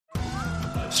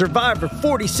Survivor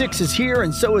 46 is here,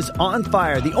 and so is On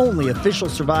Fire, the only official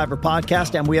Survivor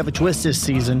podcast, and we have a twist this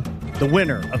season. The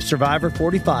winner of Survivor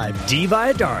 45, Dee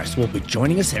Valladares, will be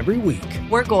joining us every week.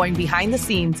 We're going behind the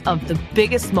scenes of the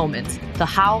biggest moments, the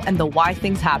how and the why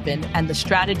things happen, and the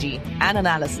strategy and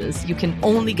analysis you can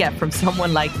only get from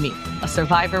someone like me, a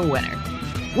Survivor winner.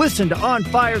 Listen to On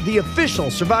Fire, the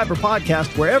official Survivor podcast,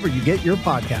 wherever you get your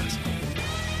podcast.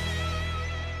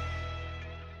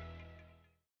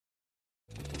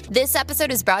 This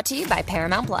episode is brought to you by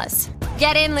Paramount Plus.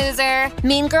 Get in, loser!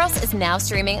 Mean Girls is now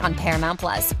streaming on Paramount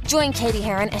Plus. Join Katie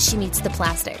Heron as she meets the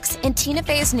plastics in Tina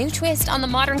Fey's new twist on the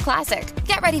modern classic.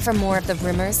 Get ready for more of the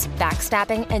rumors,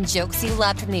 backstabbing, and jokes you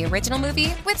loved from the original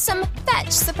movie with some fetch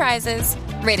surprises.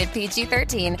 Rated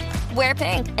PG-13. Wear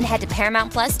pink and head to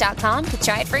ParamountPlus.com to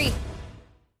try it free.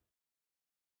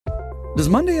 Does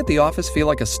Monday at the office feel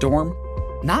like a storm?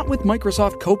 Not with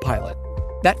Microsoft Copilot.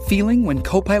 That feeling when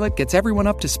Copilot gets everyone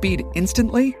up to speed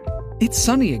instantly? It's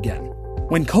sunny again.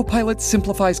 When Copilot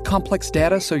simplifies complex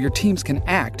data so your teams can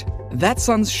act, that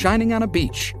sun's shining on a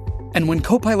beach. And when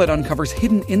Copilot uncovers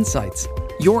hidden insights,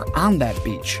 you're on that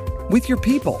beach with your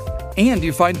people, and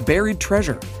you find buried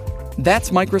treasure.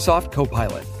 That's Microsoft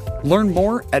Copilot. Learn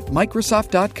more at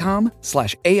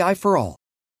Microsoft.com/AI for all.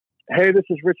 Hey, this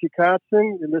is Richie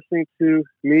Kotzen. You're listening to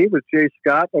me with Jay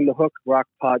Scott on the Hook Rock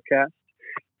Podcast.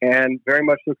 And very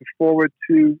much looking forward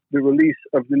to the release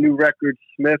of the new record,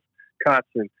 Smith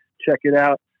Kotzen. Check it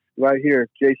out right here,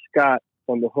 Jay Scott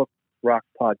on the Hook Rock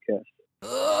Podcast.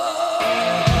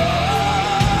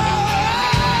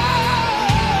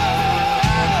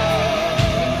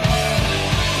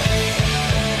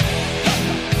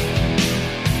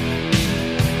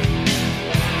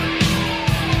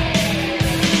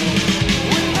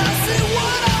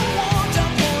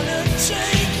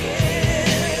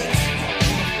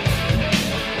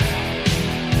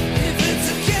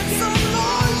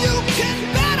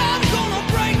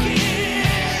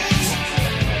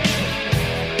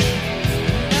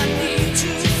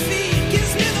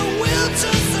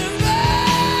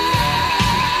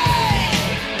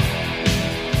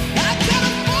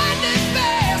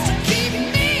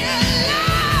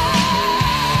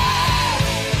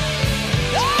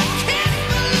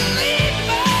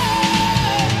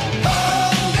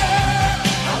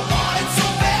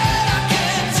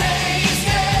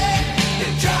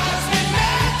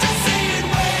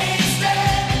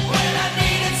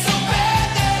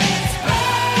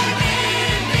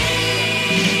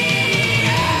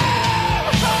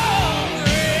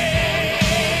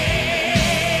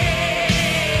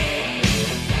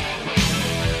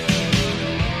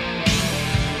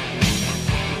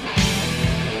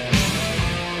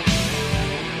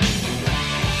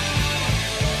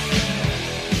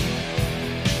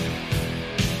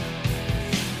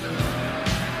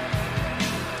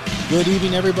 Good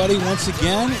evening, everybody. Once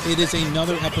again, it is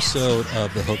another episode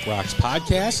of the Hook Rocks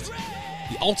Podcast,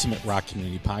 the ultimate rock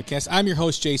community podcast. I'm your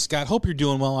host, Jay Scott. Hope you're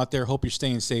doing well out there. Hope you're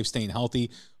staying safe, staying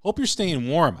healthy. Hope you're staying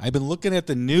warm. I've been looking at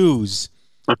the news,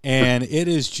 and it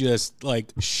is just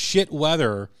like shit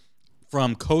weather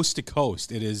from coast to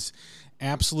coast. It is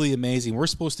absolutely amazing. We're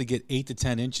supposed to get 8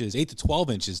 to 12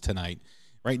 inches tonight.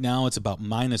 Right now, it's about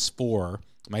 -4.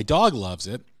 My dog loves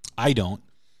it. I don't.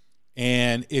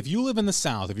 And if you live in the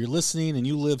South, if you're listening and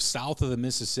you live south of the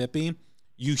Mississippi,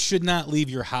 you should not leave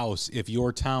your house if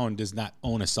your town does not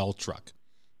own a salt truck.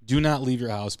 Do not leave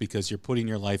your house because you're putting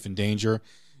your life in danger.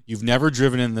 You've never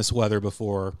driven in this weather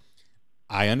before.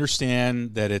 I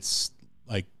understand that it's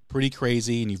like pretty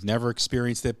crazy and you've never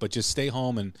experienced it, but just stay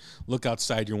home and look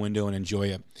outside your window and enjoy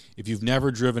it. If you've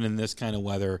never driven in this kind of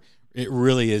weather, it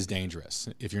really is dangerous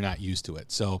if you're not used to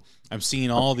it. So I'm seeing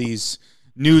all these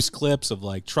news clips of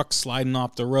like trucks sliding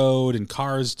off the road and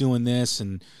cars doing this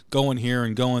and going here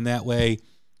and going that way.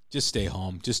 Just stay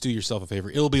home. Just do yourself a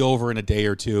favor. It'll be over in a day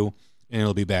or two and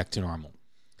it'll be back to normal.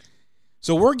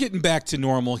 So we're getting back to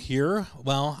normal here.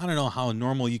 Well, I don't know how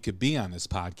normal you could be on this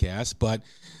podcast, but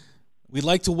we'd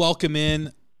like to welcome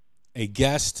in a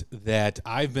guest that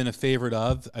I've been a favorite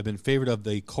of. I've been a favorite of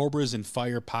the Cobras and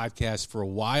Fire podcast for a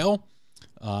while.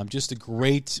 Just a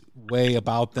great way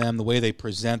about them, the way they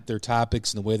present their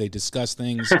topics and the way they discuss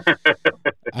things.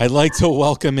 I'd like to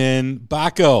welcome in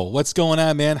Baco. What's going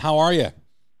on, man? How are you?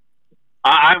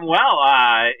 I'm well.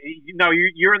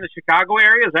 You're in the Chicago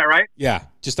area, is that right? Yeah,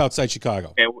 just outside Chicago.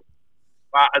 Okay.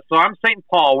 So I'm St.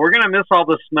 Paul. We're going to miss all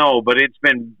the snow, but it's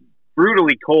been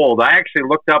brutally cold. I actually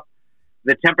looked up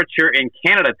the temperature in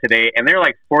Canada today, and they're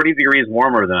like 40 degrees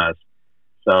warmer than us.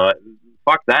 So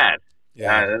fuck that.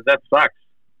 Yeah, that sucks.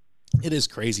 It is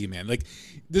crazy, man. Like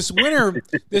This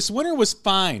winter was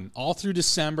fine all through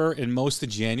December and most of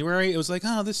January. It was like,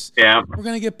 we're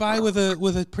gonna get by with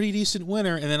a pretty decent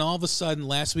winter, and then all of a sudden,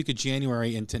 last week of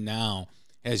January into now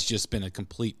has just been a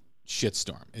complete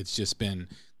shitstorm. It's just been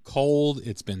cold.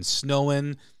 It's been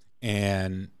snowing,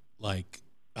 and I'm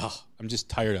just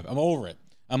tired of it. I'm over it.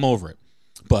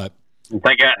 But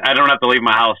I don't have to leave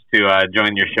my house to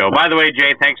join your show. By the way,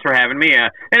 Jay, thanks for having me. And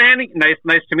Andy, nice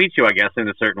to meet you, I guess, in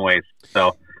certain ways.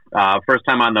 So. First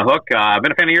time on the hook. I've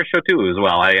been a fan of your show too, as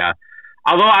well.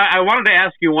 Although I wanted to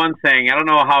ask you one thing. I don't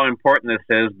know how important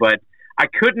this is, but I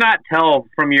could not tell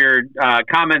from your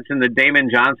comments in the Damon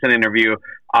Johnson interview.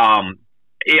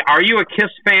 Are you a Kiss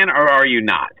fan or are you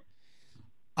not?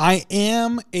 I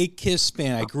am a Kiss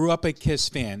fan. I grew up a Kiss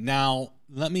fan. Now,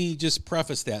 let me just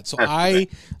preface that. So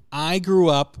I grew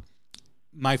up.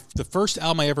 The first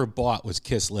album I ever bought was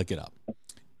Kiss Lick It Up.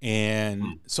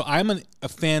 And so I'm a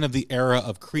fan of the era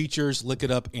of Creatures, Lick It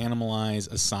Up, Animalize,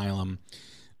 Asylum.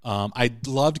 I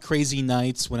loved Crazy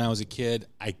Nights when I was a kid.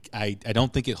 I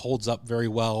don't think it holds up very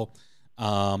well.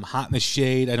 Hot in the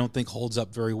Shade, I don't think holds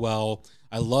up very well.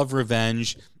 I love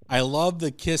Revenge. I love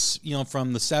the Kiss,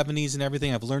 from the 70s and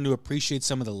everything. I've learned to appreciate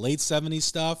some of the late 70s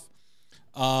stuff.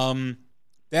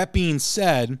 That being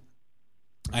said,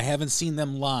 I haven't seen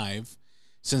them live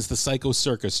since the Psycho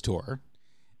Circus tour.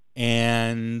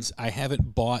 And I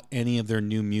haven't bought any of their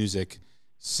new music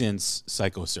since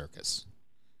Psycho Circus.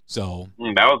 So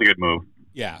that was a good move.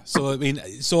 Yeah. So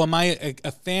am I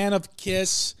a fan of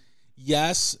Kiss?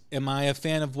 Yes. Am I a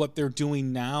fan of what they're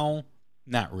doing now?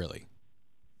 Not really.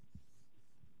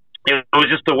 It was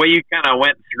just the way you kind of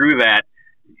went through that.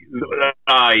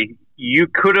 You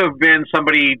could have been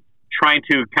somebody trying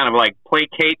to kind of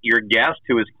placate your guest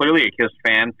who is clearly a Kiss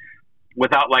fan,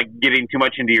 without getting too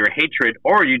much into your hatred,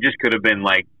 or you just could have been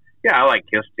I like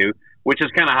Kiss too, which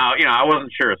is kind of how, I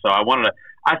wasn't sure. So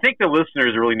I think the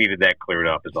listeners really needed that cleared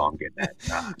up is all I'm getting at.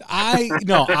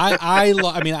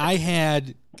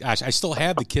 I still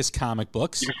have the Kiss comic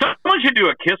books. Someone should do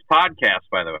a Kiss podcast,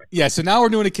 by the way. Yeah. So now we're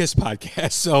doing a Kiss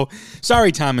podcast. So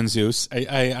sorry, Tom and Zeus.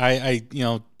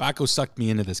 Baco sucked me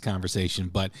into this conversation,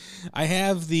 but I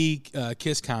have the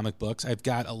Kiss comic books. I've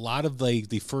got a lot of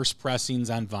the first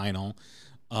pressings on vinyl.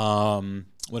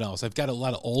 What else? I've got a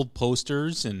lot of old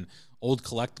posters and old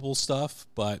collectible stuff,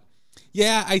 but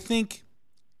yeah, I think,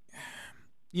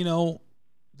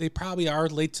 they probably are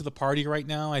late to the party right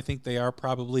now. I think they are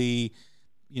probably,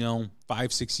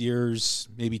 5-6 years,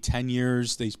 maybe 10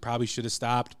 years. They probably should have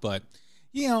stopped, but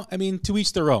to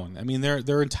each their own. I mean,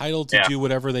 they're entitled to do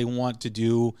whatever they want to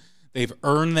do. They've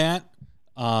earned that.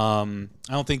 I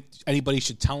don't think anybody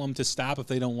should tell them to stop if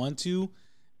they don't want to.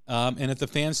 And if the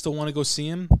fans still want to go see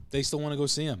him, they still want to go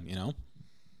see him, Yeah,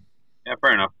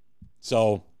 fair enough.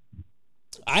 So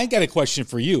I got a question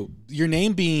for you. Your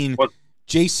name being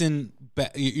Jason,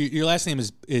 your last name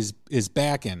is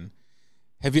Bakken.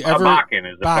 Have you ever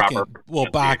Bakken is the proper? Well,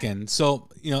 Bakken. So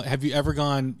have you ever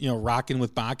gone rocking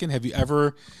with Bakken? Have you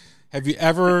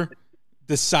ever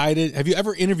decided? Have you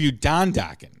ever interviewed Don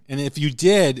Dokken? And if you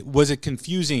did, was it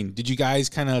confusing? Did you guys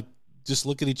kind of just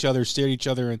look at each other, stare at each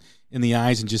other in the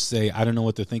eyes, and just say, "I don't know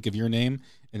what to think of your name,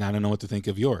 and I don't know what to think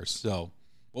of yours"? So,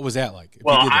 what was that like?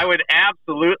 Well, I would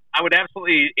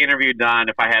absolutely interview Don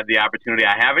if I had the opportunity.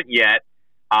 I haven't yet.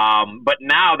 But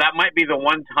now that might be the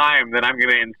one time that I'm going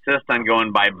to insist on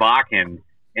going by Bakken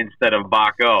instead of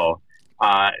Baco,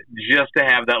 just to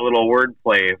have that little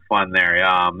wordplay fun there.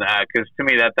 Because to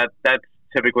me that's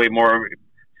typically more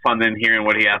fun than hearing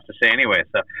what he has to say anyway.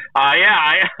 So,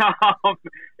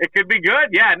 it could be good.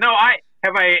 Yeah, no,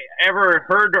 have I ever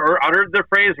heard or uttered the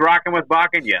phrase "rocking with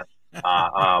Bakken"? Yes,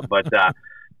 but.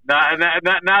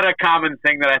 Not a common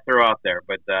thing that I throw out there,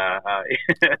 but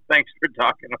thanks for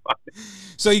talking about it.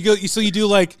 So you do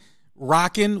like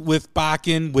rockin' with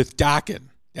Bakken with Dokken.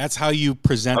 That's how you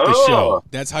present the show.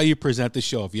 That's how you present the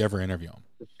show if you ever interview him.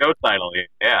 The show title,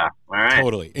 yeah. All right,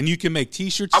 totally. And you can make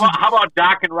T-shirts. How about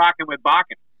Dokken rocking with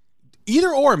Bakken? Either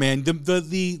or, man.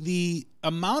 The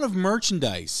amount of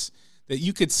merchandise that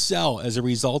you could sell as a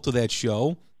result of that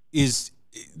show is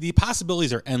the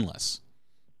possibilities are endless.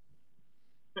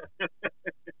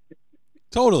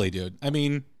 Totally, dude. I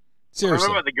mean, seriously. I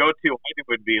remember what the go-to item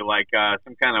would be, like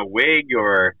some kind of wig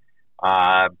or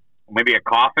maybe a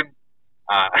coffin.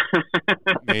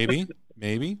 maybe,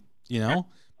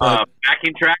 but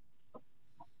backing track.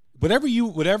 Whatever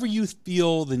you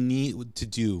feel the need to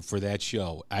do for that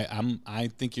show, I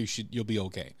think you'll be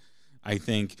okay. I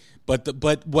think, but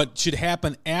what should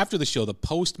happen after the show, the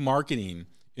post marketing,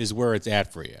 is where it's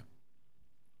at for you.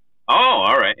 Oh,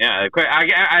 all right, yeah.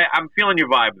 I'm feeling your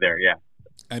vibe there, yeah.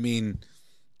 I mean,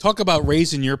 Talk about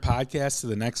raising your podcast to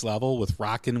the next level with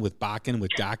Rockin' with Bakken with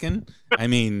Dokken. I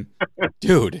mean,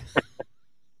 dude.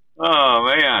 Oh,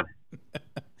 man.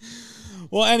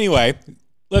 Well, anyway,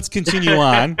 let's continue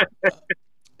on.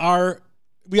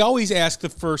 We always ask the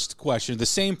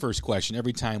same first question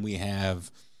every time we have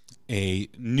a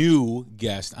new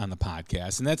guest on the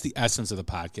podcast, and that's the essence of the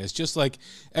podcast. Just like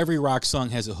every rock song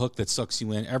has a hook that sucks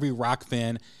you in, every rock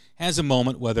fan has a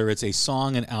moment, whether it's a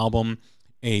song, an album,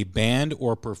 a band,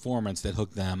 or performance that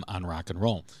hooked them on rock and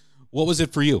roll. What was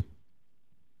it for you?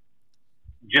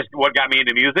 Just what got me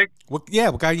into music? What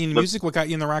got you into music? What got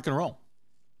you into rock and roll?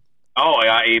 Oh,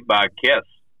 Kiss.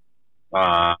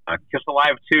 Kiss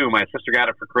Alive 2. My sister got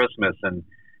it for Christmas, and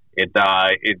it's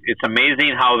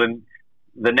amazing how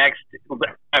the next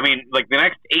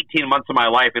 18 months of my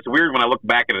life, it's weird when I look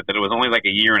back at it that it was only like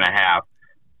a year and a half,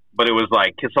 but it was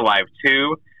like Kiss Alive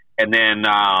 2, and then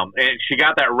she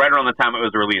got that right around the time it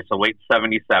was released, so late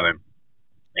 77.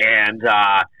 And so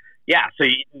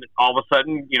all of a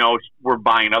sudden, we're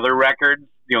buying other records,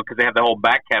 because they have the whole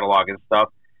back catalog and stuff.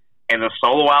 And the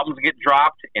solo albums get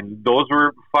dropped, and those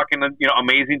were fucking,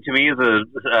 amazing to me as a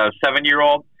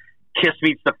 7-year-old. Kiss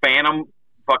Meets the Phantom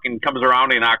fucking comes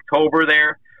around in October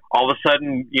there. All of a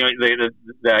sudden, you got,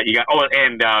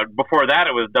 before that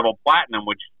it was double platinum,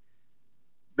 which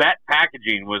that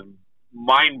packaging was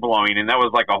mind-blowing, and that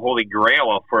was like a holy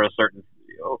grail for a certain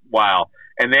while.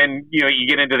 And then, you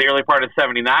get into the early part of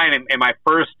 79, and my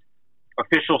first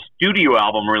official studio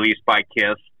album released by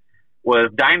Kiss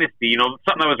was Dynasty,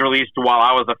 something that was released while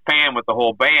I was a fan with the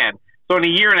whole band. So in a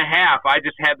year and a half, I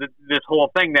just had this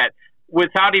whole thing that,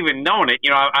 without even knowing it,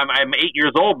 I'm 8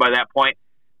 years old by that point,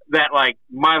 that like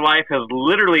my life has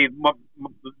literally,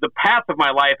 the path of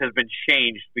my life has been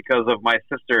changed because of my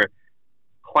sister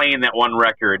playing that one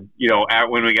record,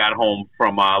 when we got home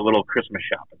from a little Christmas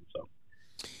shopping. So.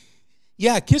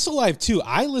 Yeah, Kiss Alive 2.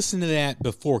 I listened to that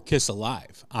before Kiss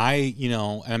Alive.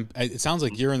 And it sounds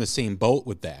like you're in the same boat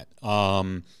with that.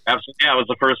 Absolutely. Yeah, it was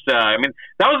the first. That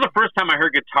was the first time I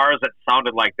heard guitars that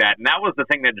sounded like that, and that was the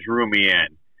thing that drew me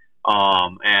in. So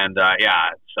I don't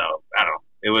know.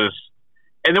 It was,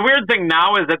 and the weird thing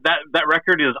now is that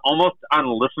record is almost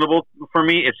unlistenable for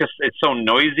me. It's so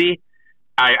noisy.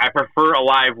 I prefer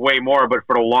Alive way more, but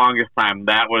for the longest time,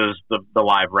 that was the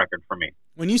live record for me.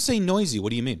 When you say noisy,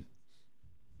 what do you mean?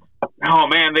 Oh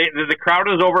man, the crowd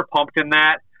is overpumped in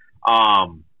that.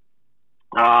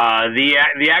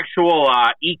 The actual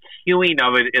EQing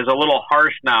of it is a little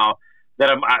harsh now.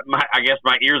 That I guess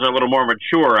my ears are a little more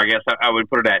mature. I guess I would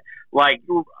put it at. Like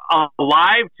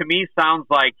Alive to me sounds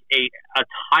like a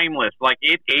timeless. Like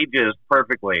it ages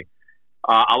perfectly.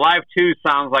 Alive 2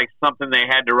 sounds like something they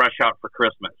had to rush out for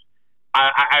Christmas.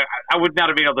 I would not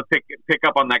have been able to pick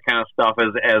up on that kind of stuff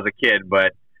as a kid,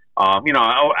 but. I don't know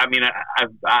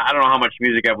how much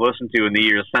music I've listened to in the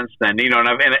years since then.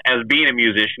 And as being a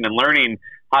musician and learning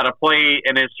how to play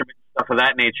an instrument, stuff of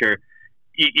that nature,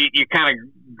 you kind of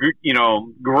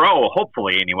grow,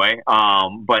 hopefully anyway.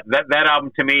 But that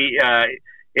album to me,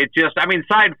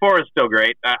 side 4 is still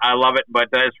great. I love it. But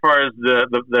as far as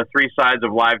the three sides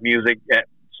of live music,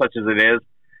 such as it is,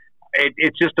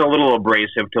 it's just a little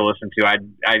abrasive to listen to.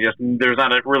 There's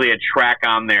not really a track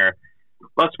on there.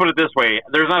 Let's put it this way: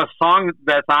 there's not a song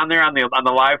that's on there on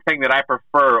the live thing that I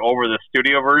prefer over the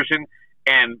studio version,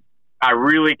 and I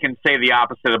really can say the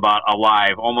opposite about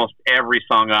Alive. Almost every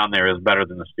song on there is better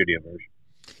than the studio version.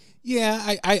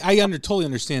 Yeah, I totally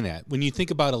understand that. When you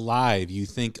think about Alive, you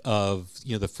think of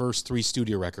the first 3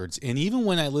 studio records, and even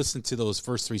when I listen to those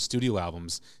first 3 studio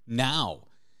albums now,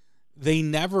 they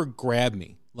never grab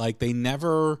me. Like they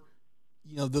never.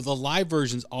 The live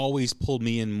versions always pulled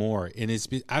me in more, and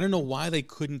I don't know why they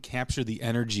couldn't capture the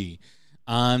energy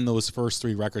on those first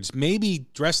 3 records. Maybe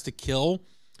Dress to Kill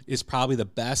is probably the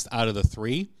best out of the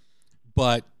 3,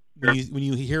 but when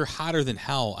you hear Hotter Than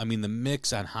Hell, I mean the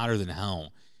mix on Hotter Than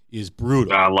Hell is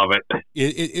brutal. I love it.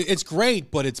 It's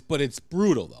great, but it's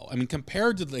brutal though. I mean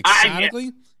compared to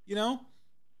sonically,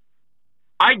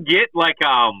 I get like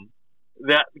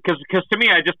that because to me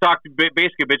I just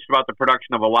basically bitched about the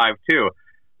production of Alive 2.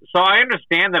 So I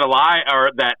understand that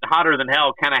that Hotter Than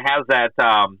Hell kind of has that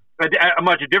a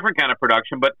much different kind of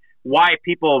production, but why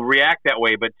people react that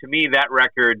way. But to me, that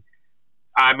record,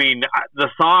 the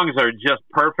songs are just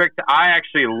perfect. I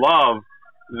actually love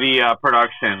the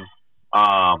production.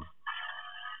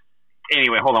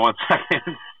 Anyway, hold on one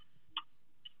second.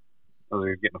 I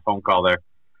was getting a phone call there.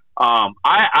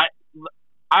 I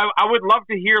would love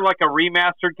to hear like a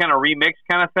remastered kind of remix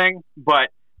kind of thing, but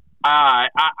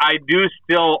I do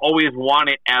still always want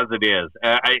it as it is.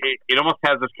 It almost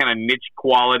has this kind of niche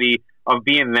quality of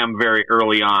being them very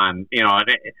early on,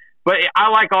 But I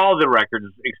like all the records,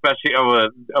 especially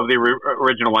of the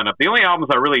original lineup. The only albums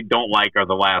I really don't like are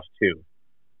the last two.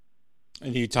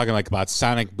 And you're talking like about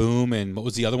Sonic Boom and what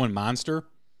was the other one, Monster?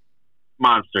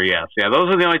 Monster, yes. Yeah, those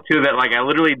are the only two that like I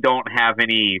literally don't have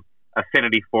any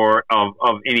affinity for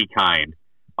of any kind.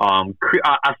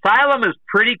 Asylum is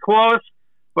pretty close,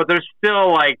 but there's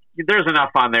still there's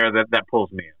enough on there that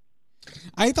pulls me in.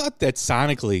 I thought that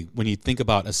sonically, when you think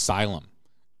about Asylum,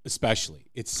 especially,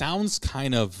 it sounds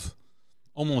kind of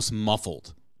almost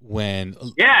muffled when...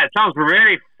 Yeah, it sounds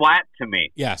very flat to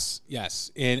me. Yes.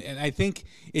 And I think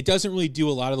it doesn't really do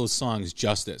a lot of those songs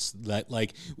justice. That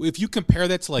if you compare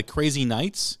that to Crazy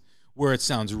Nights, where it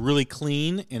sounds really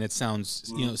clean and it sounds,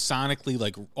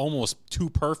 sonically almost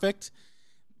too perfect.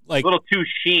 A little too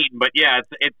sheen, but yeah,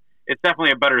 it's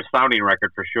definitely a better sounding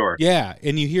record for sure. Yeah,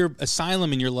 and you hear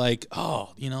Asylum and you're like,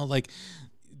 oh,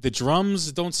 the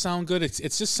drums don't sound good. It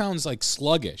just sounds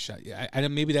sluggish. I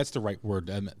maybe that's the right word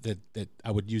that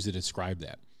I would use to describe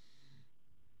that.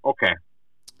 Okay.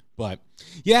 But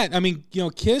yeah, I mean,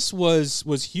 Kiss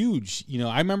was huge.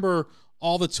 I remember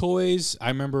all the toys. I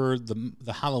remember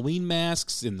the Halloween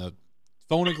masks and the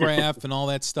phonograph and all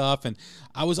that stuff. And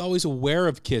I was always aware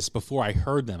of Kiss before I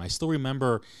heard them. I still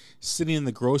remember sitting in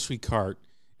the grocery cart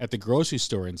at the grocery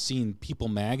store and seeing People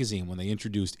magazine when they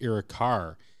introduced Eric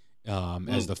Carr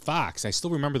as the Fox. I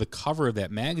still remember the cover of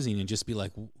that magazine and just be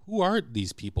like, who are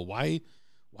these people? Why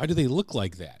do they look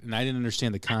like that? And I didn't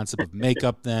understand the concept of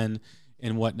makeup then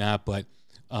and whatnot. But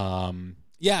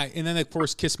yeah, and then of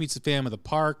course Kiss Meets the Phantom of the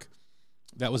Park.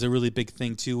 That was a really big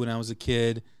thing too when I was a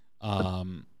kid.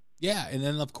 Yeah, and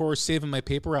then of course saving my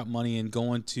paper route money and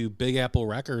going to Big Apple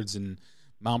Records in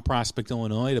Mount Prospect,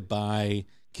 Illinois to buy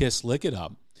Kiss Lick It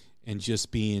Up and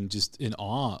just being in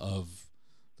awe of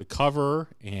the cover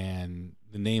and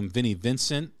the name Vinnie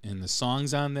Vincent and the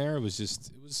songs on there. It was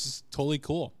just totally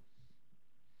cool.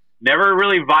 Never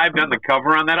really vibed on the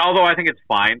cover on that, although I think it's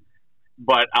fine.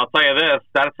 But I'll tell you this,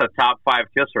 that's a top 5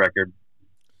 Kiss record.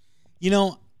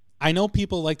 I know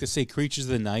people like to say Creatures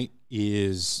of the Night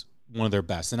is one of their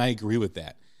best, and I agree with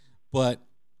that. But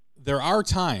there are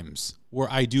times where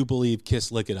I do believe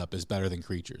Kiss Lick It Up is better than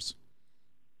Creatures.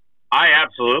 I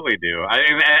absolutely do.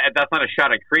 That's not a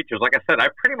shot at Creatures. Like I said, I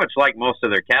pretty much like most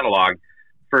of their catalog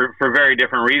for very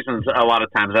different reasons a lot of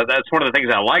times. That's one of the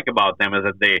things I like about them is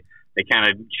that they kind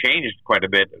of changed quite a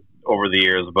bit over the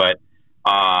years. But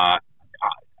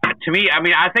to me,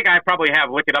 I think I probably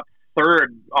have Lick It Up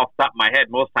third off the top of my head.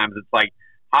 Most times it's like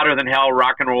Hotter Than Hell,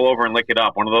 Rock and Roll Over, and Lick It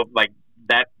Up. One of those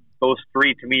those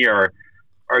three to me are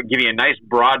give you a nice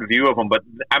broad view of them. But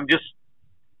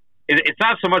it's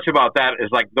not so much about that.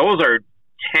 It's those are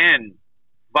 10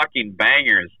 fucking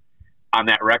bangers on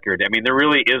that record. There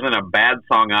really isn't a bad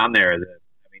song on there.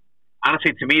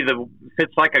 Honestly, to me, the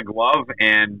Fits Like a Glove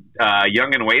and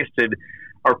Young and Wasted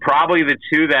are probably the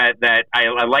two that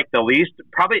I like the least.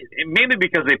 Probably mainly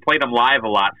because they played them live a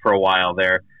lot for a while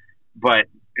there, but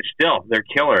still they're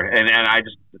killer. And I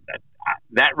just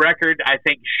that record I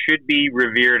think should be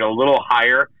revered a little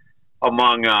higher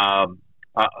among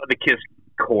the Kiss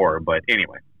core. But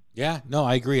anyway, yeah, no,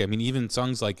 I agree. Even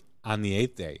songs like On the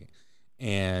Eighth Day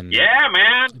and yeah,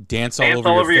 man, Dance All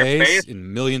Over Your Face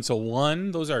and Million to One.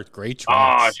 Those are great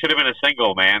tracks. Oh, it should have been a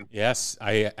single, man. Yes,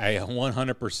 I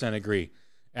 100% agree.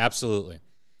 Absolutely.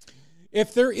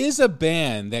 If there is a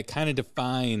band that kind of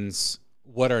defines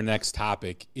what our next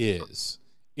topic is,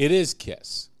 it is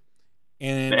Kiss.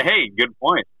 And hey, good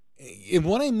point. And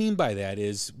what I mean by that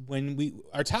is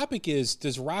our topic is,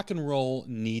 does rock and roll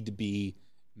need to be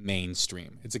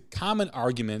mainstream? It's a common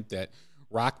argument that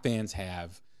rock fans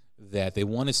have that they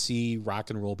want to see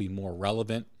rock and roll be more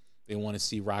relevant. They want to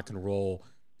see rock and roll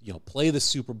play the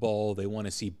Super Bowl. They want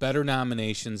to see better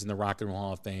nominations in the Rock and Roll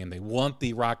Hall of Fame. They want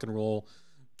the rock and roll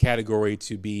category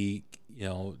to be,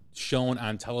 shown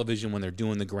on television when they're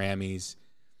doing the Grammys.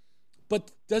 But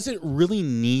does it really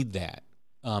need that?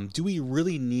 Do we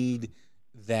really need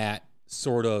that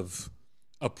sort of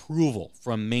approval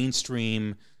from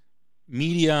mainstream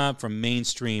media, from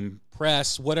mainstream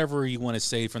press, whatever you want to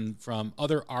say, from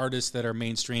other artists that are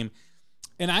mainstream?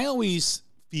 And I always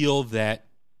feel that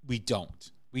we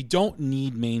don't. We don't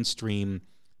need mainstream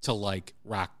to like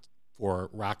rock for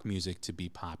rock music to be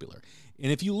popular. And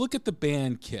if you look at the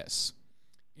band Kiss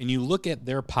and you look at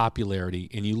their popularity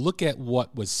and you look at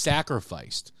what was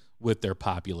sacrificed with their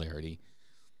popularity,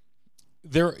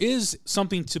 there is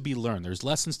something to be learned. There's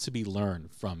lessons to be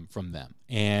learned from them.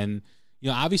 And,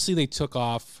 obviously they took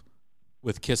off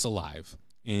with Kiss Alive.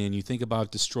 And you think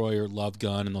about Destroyer, Love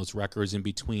Gun, and those records in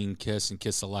between Kiss and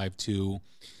Kiss Alive 2.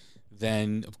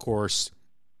 Then, of course,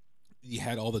 you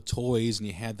had all the toys and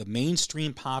you had the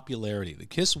mainstream popularity. The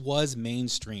Kiss was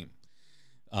mainstream.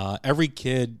 Every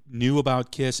kid knew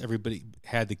about Kiss. Everybody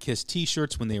had the Kiss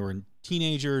T-shirts when they were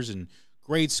teenagers and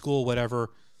grade school, whatever.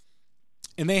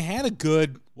 And they had a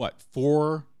good,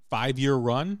 4-5 year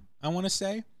run, I want to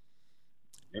say.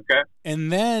 Okay.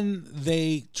 And then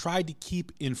they tried to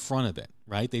keep in front of it,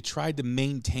 right? They tried to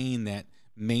maintain that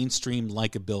mainstream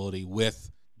likability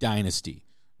with Dynasty,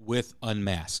 with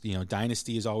Unmasked. You know,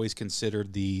 Dynasty is always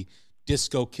considered the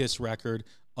disco Kiss record.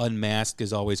 Unmasked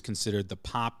is always considered the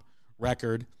pop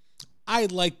record. I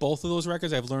like both of those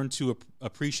records. I've learned to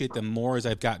appreciate them more as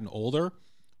I've gotten older.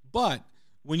 But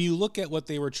when you look at what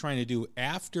they were trying to do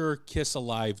after Kiss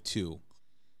Alive 2,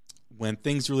 when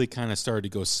things really kind of started to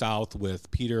go south with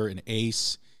Peter and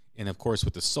Ace, and of course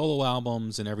with the solo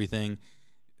albums and everything,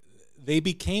 they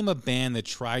became a band that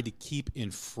tried to keep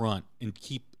in front and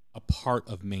keep a part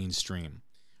of mainstream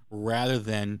rather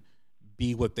than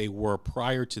be what they were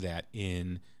prior to that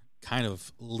in kind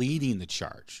of leading the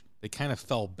charge. They kind of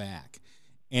fell back.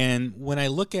 And when I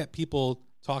look at people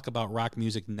talk about rock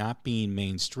music not being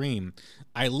mainstream,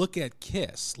 I look at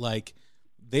Kiss. Like,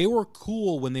 they were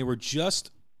cool when they were just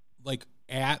like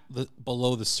at the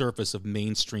below the surface of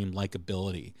mainstream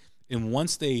likability. And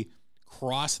once they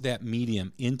crossed that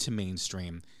medium into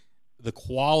mainstream, the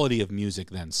quality of music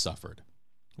then suffered.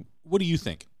 What do you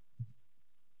think?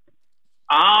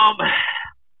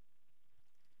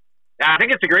 I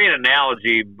think it's a great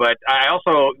analogy, but I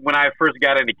also, when I first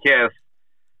got into Kiss,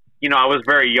 you know, I was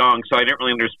very young, so I didn't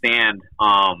really understand,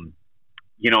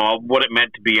 you know, what it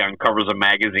meant to be on covers of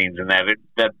magazines, and that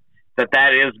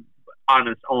is on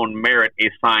its own merit a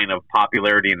sign of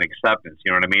popularity and acceptance.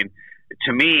 You know what I mean?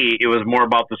 To me, it was more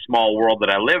about the small world that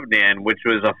I lived in, which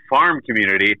was a farm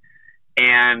community,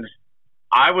 and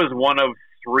I was one of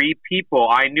 3 people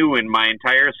I knew in my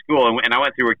entire school, and I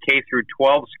went through a K through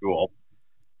 12 school,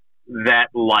 that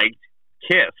liked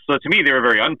Kiss. So to me, they were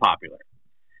very unpopular.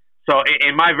 So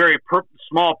in my very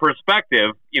small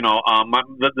perspective, you know,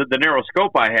 the narrow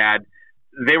scope I had,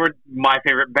 they were my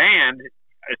favorite band.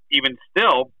 Even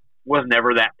still, was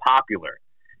never that popular.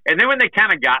 And then when they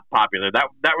kind of got popular,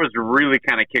 that was really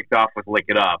kind of kicked off with Lick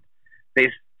It Up. They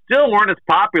still weren't as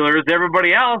popular as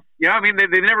everybody else. You know, I mean,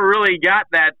 they never really got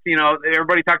that. You know,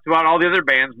 everybody talked about all the other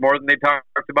bands more than they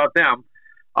talked about them.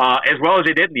 As well as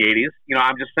they did in the 80s. You know,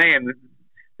 I'm just saying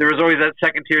there was always that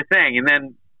second tier thing. And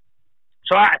then,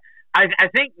 so I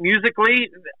think musically,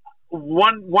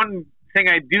 one thing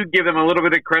I do give them a little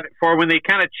bit of credit for, when they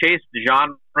kind of chased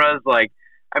genres, like,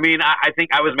 I mean, I think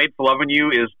I Was Made for Loving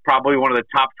You is probably one of the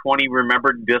top 20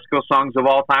 remembered disco songs of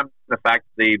all time. The fact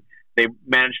they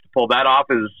managed to pull that off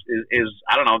is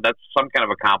I don't know, that's some kind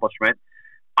of accomplishment.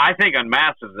 I think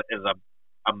Unmasked is a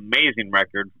amazing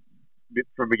record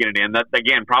from beginning to end. That,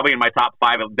 again, probably in my top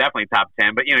 5, definitely top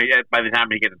 10. But, you know, by the time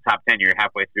you get to top 10, you're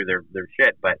halfway through their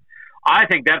shit. But I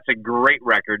think that's a great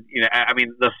record. You know, I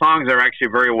mean, the songs are actually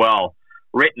very well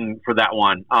written for that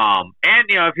one. And,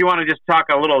 you know, if you want to just talk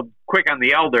a little quick on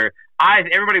The Elder,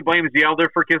 everybody blames The Elder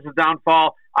for Kiss's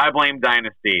downfall. I blame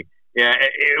Dynasty. Yeah,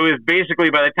 it was basically,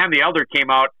 by the time The Elder came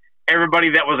out,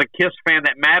 everybody that was a Kiss fan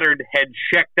that mattered had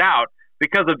checked out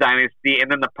because of Dynasty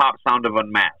and then the pop sound of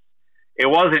Unmasked. It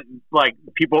wasn't like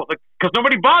people, because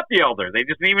nobody bought The Elder. They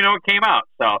just didn't even know it came out.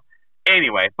 So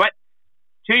anyway, but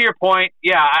to your point,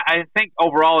 yeah, I think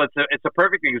overall it's a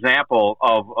perfect example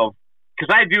of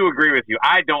because I do agree with you.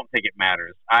 I don't think it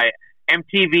matters.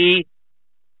 MTV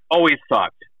always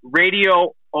sucked.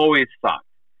 Radio always sucked.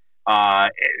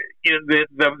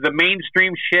 The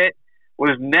mainstream shit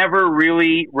was never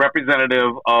really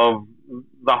representative of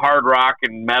the hard rock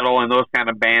and metal and those kind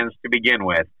of bands to begin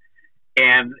with.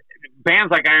 And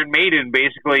bands like Iron Maiden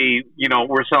basically, you know,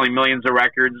 were selling millions of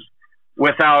records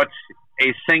without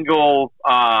a single,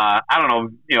 song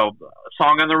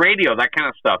on the radio, that kind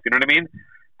of stuff. You know what I mean?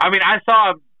 I mean, I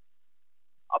saw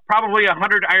probably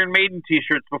 100 Iron Maiden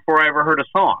T-shirts before I ever heard a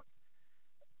song.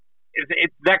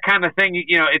 It's that kind of thing.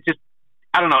 You know, it's just,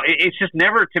 I don't know. It's just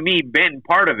never, to me, been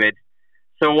part of it.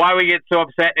 So why we get so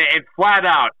upset? And flat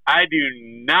out, I do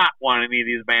not want any of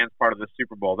these bands part of the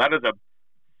Super Bowl. That is a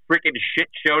freaking shit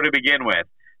show to begin with.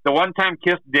 The one time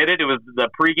Kiss did it, it was the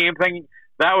pregame thing.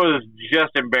 That was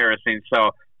just embarrassing.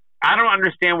 So I don't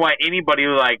understand why anybody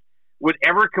would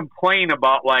ever complain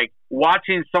about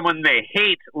watching someone they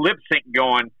hate lip sync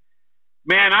going,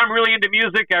 man, I'm really into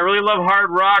music. I really love hard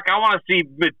rock. I want to see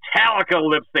Metallica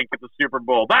lip sync at the Super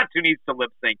Bowl. That's who needs to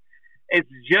lip sync. It's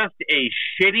just a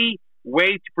shitty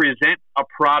way to present a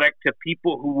product to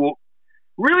people who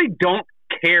really don't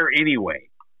care anyway.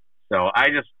 So I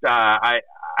just I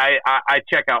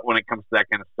check out when it comes to that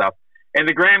kind of stuff. And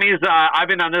the Grammys, I've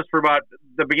been on this for about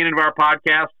the beginning of our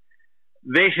podcast.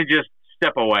 They should just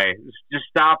step away. Just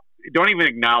stop. Don't even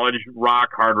acknowledge rock,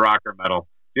 hard rock, or metal.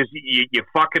 Just you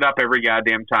fuck it up every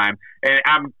goddamn time. And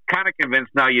I'm kind of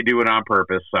convinced now you do it on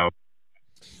purpose. So,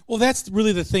 well, that's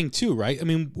really the thing too, right? I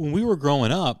mean, when we were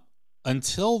growing up,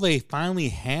 until they finally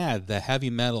had the heavy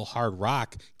metal, hard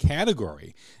rock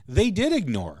category, they did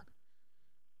ignore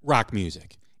rock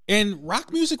music. And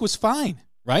rock music was fine.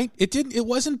 Right? It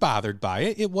wasn't bothered by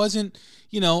it. It wasn't,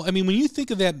 I mean, when you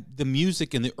think of the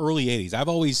music in the early 80s, I've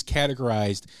always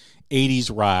categorized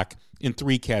 80s rock in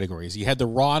three categories. You had the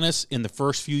rawness in the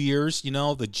first few years,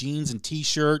 the jeans and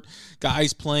t-shirt,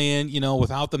 guys playing,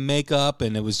 without the makeup,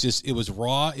 and it was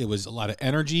raw, it was a lot of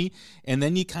energy. And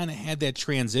then you kind of had that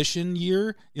transition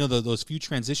year, those few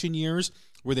transition years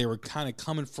where they were kind of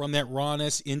coming from that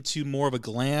rawness into more of a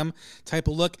glam type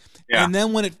of look. Yeah. And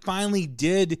then when it finally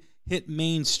did hit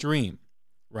mainstream,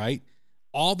 right?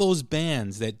 All those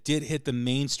bands that did hit the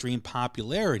mainstream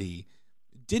popularity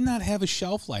did not have a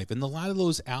shelf life. And a lot of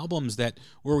those albums that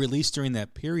were released during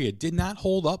that period did not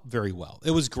hold up very well.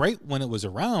 It was great when it was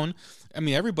around. I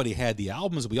mean, everybody had the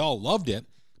albums. We all loved it.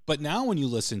 But now when you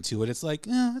listen to it, it's like,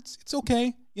 it's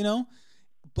okay,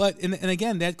 But, and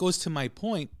again, that goes to my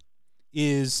point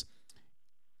is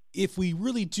if we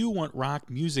really do want rock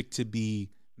music to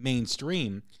be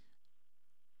mainstream,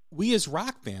 we as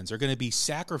rock fans are going to be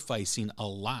sacrificing a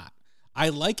lot. I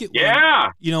like it when,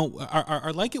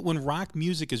 I like it when rock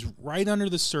music is right under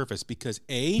the surface because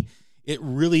A, it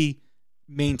really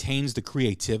maintains the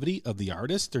creativity of the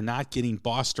artist. They're not getting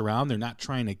bossed around. They're not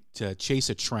trying to chase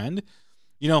a trend.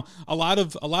 A lot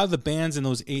of the bands in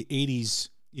those 80s,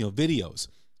 videos,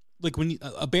 like when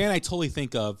a band I totally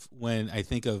think of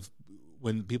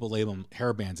when people label them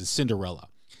hair bands is Cinderella.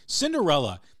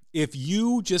 Cinderella, if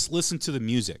you just listen to the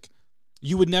music,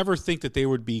 you would never think that they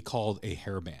would be called a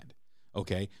hair band,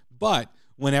 okay? But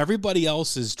when everybody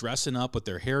else is dressing up with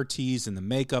their hair tees and the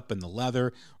makeup and the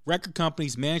leather, record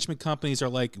companies, management companies are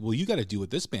like, well, you got to do what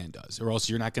this band does, or else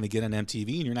you're not going to get on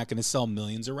MTV and you're not going to sell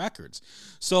millions of records.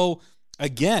 So,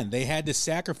 again, they had to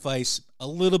sacrifice a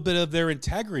little bit of their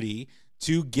integrity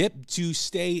to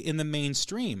stay in the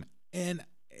mainstream. And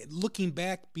looking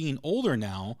back, being older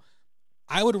now,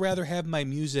 I would rather have my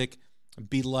music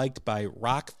be liked by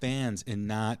rock fans and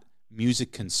not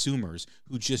music consumers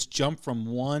who just jump from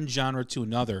one genre to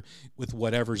another with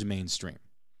whatever's mainstream.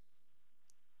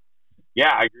 Yeah,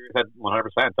 I agree with that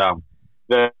 100%.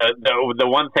 The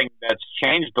one thing that's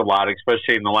changed a lot,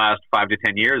 especially in the last 5 to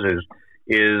 10 years,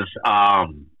 is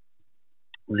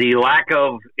the lack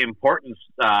of importance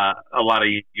a lot of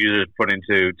users put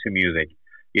into music.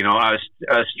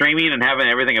 Streaming and having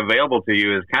everything available to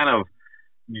you is kind of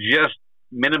just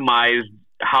minimized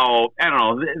how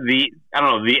the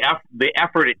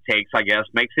effort it takes, I guess,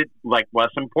 makes it like less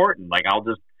important. Like I'll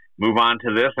just move on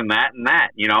to this and that and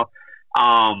that,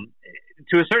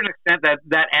 to a certain extent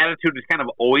that attitude has kind of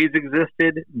always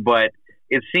existed, but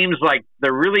it seems like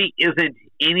there really isn't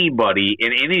anybody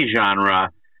in any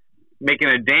genre making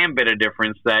a damn bit of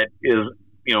difference that is,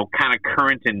 kind of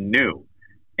current and new.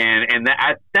 And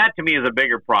that to me is a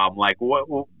bigger problem. Like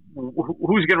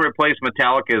who's going to replace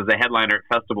Metallica as the headliner at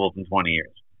festivals in 20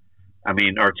 years? I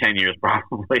mean, or 10 years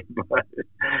probably, but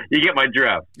you get my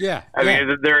drift. Yeah. I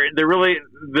mean,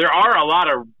 there are a lot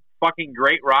of fucking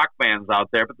great rock bands out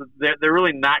there, but they're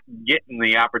really not getting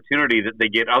the opportunity that they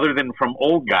get other than from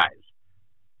old guys.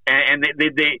 And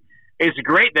they it's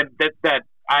great that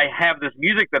I have this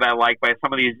music that I like by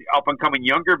some of these up and coming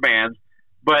younger bands,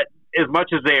 but as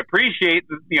much as they appreciate,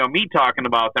 me talking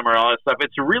about them or all that stuff,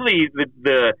 it's really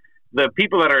the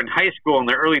people that are in high school in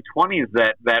their early 20s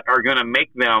that are going to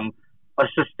make them a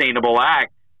sustainable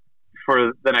act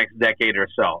for the next decade or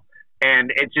so.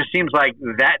 And it just seems like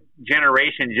that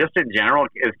generation, just in general,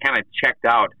 is kind of checked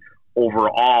out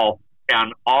overall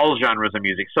on all genres of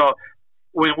music. So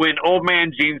when old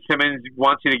man Gene Simmons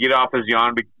wants you to get off his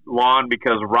lawn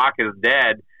because rock is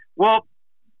dead, well,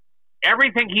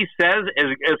 everything he says,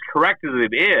 as correct as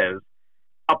it is,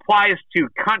 applies to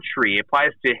country,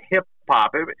 applies to hip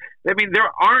hop. I mean, there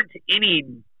aren't any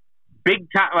big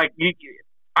time,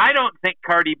 I don't think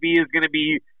Cardi B is going to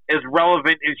be as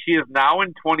relevant as she is now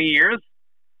in 20 years.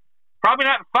 Probably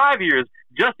not 5 years.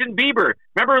 Justin Bieber.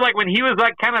 Remember when he was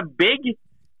kind of big?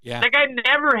 Yeah. That guy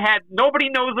nobody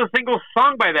knows a single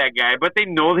song by that guy, but they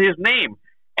know his name.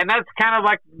 And that's kind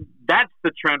of that's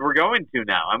the trend we're going to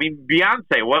now. I mean,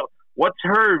 Beyonce, what's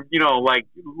her,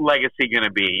 legacy going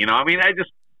to be? I mean,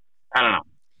 I don't know.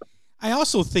 I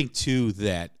also think too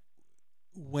that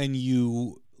when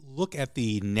you look at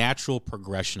the natural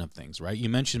progression of things, right? You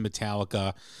mentioned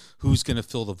Metallica. Who's going to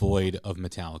fill the void of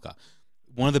Metallica?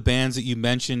 One of the bands that you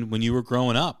mentioned when you were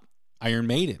growing up, Iron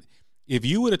Maiden. If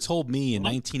you would have told me in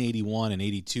 1981 and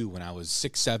 82, when I was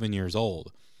 6, 7 years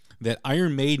old, that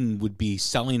Iron Maiden would be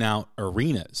selling out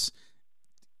arenas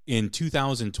in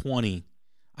 2020,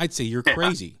 I'd say you're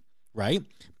crazy, right?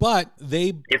 But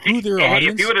they grew their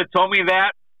audience. If you would have told me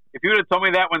that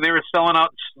when they were selling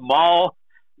out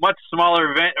much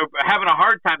smaller event, or having a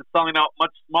hard time selling out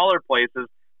much smaller places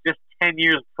just 10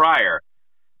 years prior,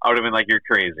 I would have been like, you're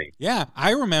crazy. Yeah,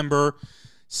 I remember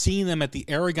seeing them at the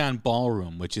Aragon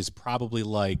Ballroom, which is probably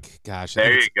like, gosh.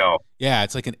 There you go. Yeah,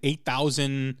 it's like an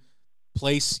 8,000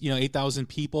 place, 8,000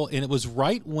 people. And it was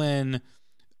right when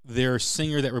their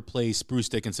singer that replaced Bruce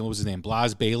Dickinson, what was his name?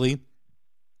 Blaze Bailey?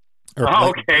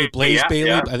 Blaze Bailey.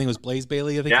 Yeah. I think it was Blaze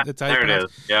Bailey. I think that's how there it is.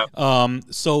 Yeah.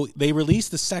 So they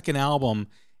released the second album,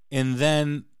 and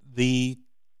then the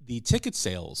ticket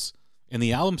sales and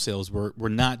the album sales were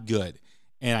not good.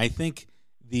 And I think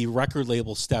the record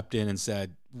label stepped in and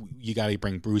said, you got to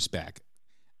bring Bruce back.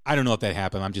 I don't know if that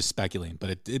happened. I'm just speculating,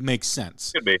 but it makes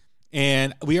sense. Could be.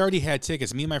 And we already had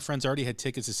tickets. Me and my friends already had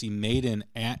tickets to see Maiden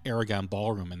at Aragon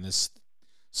Ballroom in this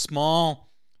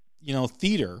small,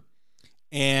 theater.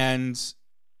 And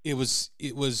it was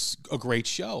a great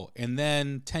show. And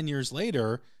then 10 years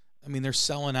later, I mean, they're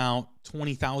selling out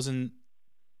 20,000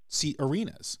 seat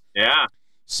arenas. Yeah.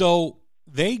 So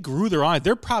they grew their audience.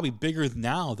 They're probably bigger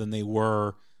now than they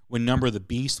were when Number of the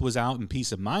Beast was out and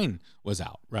Peace of Mind was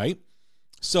out, right?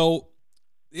 So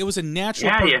it was a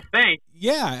natural. Yeah, you think?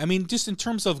 Yeah, I mean, just in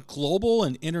terms of global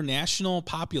and international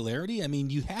popularity, I mean,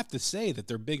 you have to say that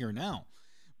they're bigger now.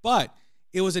 But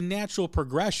it was a natural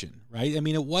progression, right? I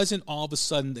mean, it wasn't all of a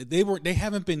sudden they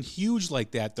haven't been huge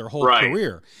like that their whole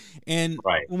career. And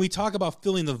when we talk about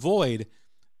filling the void,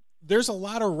 there's a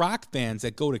lot of rock bands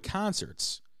that go to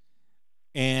concerts.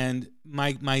 And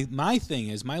my thing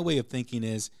is, my way of thinking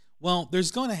is, well, they're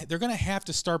gonna have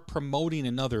to start promoting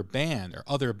another band or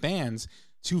other bands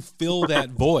to fill that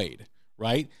void,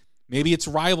 right? Maybe it's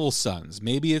Rival Sons,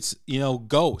 maybe it's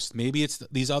Ghost, maybe it's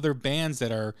these other bands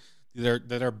that are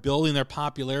building their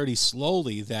popularity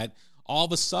slowly. That all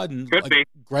of a sudden,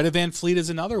 Greta Van Fleet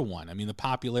is another one. I mean, the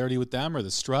popularity with them, or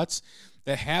the Struts,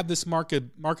 that have this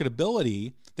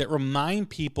marketability that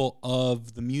remind people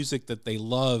of the music that they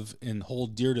love and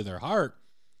hold dear to their heart.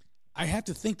 I have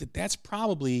to think that that's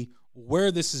probably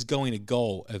where this is going to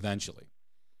go eventually.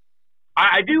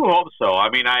 I do hope so. I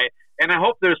mean, I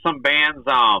hope there's some bands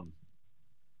that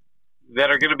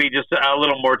are going to be just a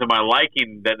little more to my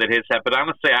liking that hits that. But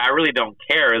honestly, I really don't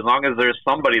care. As long as there's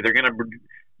somebody, they're going to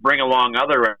bring along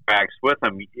other acts with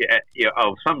them,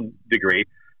 of some degree.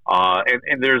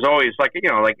 And there's always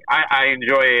I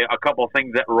enjoy a couple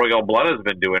things that Royal Blood has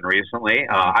been doing recently.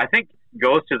 I think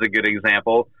Ghost is a good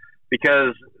example,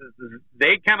 because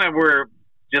they kind of were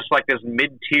just like this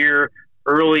mid-tier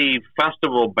early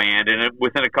festival band, and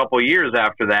within a couple of years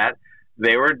after that,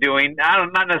 they were doing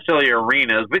not necessarily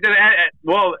arenas, but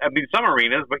some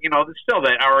arenas, but it's still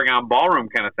that Aragon Ballroom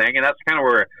kind of thing, and that's kind of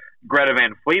where Greta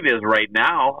Van Fleet is right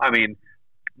now. I mean,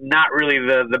 not really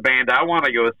the band I want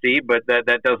to go see, but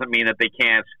that doesn't mean that they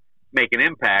can't make an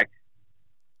impact.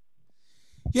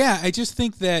 Yeah, I just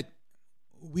think that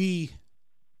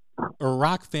or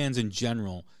rock fans in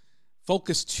general,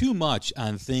 focus too much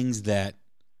on things that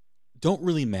don't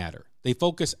really matter. They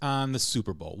focus on the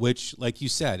Super Bowl, which, like you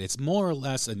said, it's more or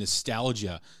less a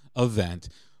nostalgia event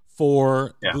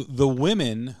for the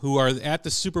women who are at the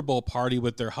Super Bowl party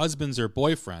with their husbands or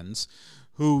boyfriends,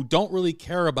 who don't really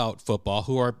care about football,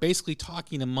 who are basically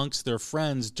talking amongst their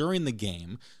friends during the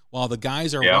game while the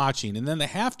guys are watching. And then the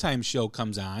halftime show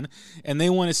comes on, and they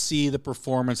want to see the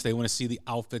performance, they want to see the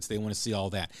outfits, they want to see all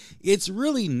that. It's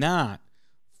really not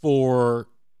for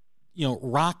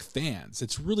rock fans.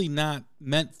 It's really not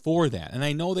meant for that. And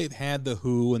I know they've had the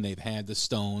Who and they've had the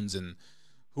Stones and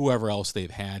whoever else they've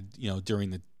had,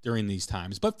 during these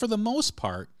times. But for the most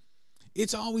part,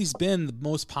 it's always been the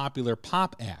most popular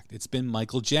pop act. It's been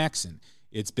Michael Jackson.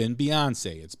 It's been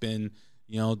Beyonce. It's been,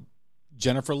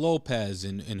 Jennifer Lopez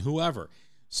and whoever.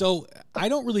 So I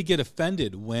don't really get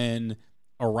offended when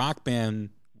a rock band,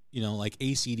 like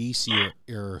AC/DC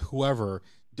or whoever,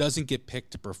 doesn't get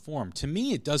picked to perform. To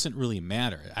me, it doesn't really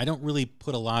matter. I don't really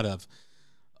put a lot of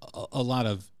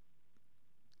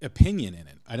opinion in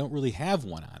it. I don't really have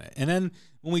one on it. And then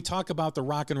when we talk about the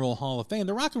Rock and Roll Hall of Fame,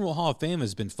 the Rock and Roll Hall of Fame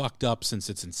has been fucked up since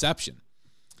its inception.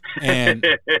 And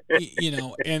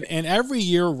and every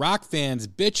year rock fans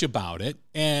bitch about it,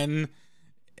 and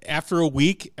after a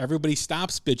week, everybody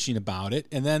stops bitching about it,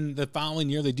 and then the following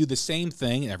year they do the same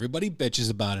thing, and everybody bitches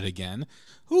about it again.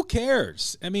 Who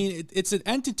cares? I mean, it's an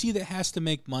entity that has to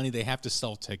make money. They have to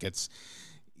sell tickets.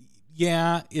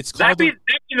 Yeah, it's called... That'd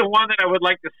be the one that I would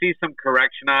like to see some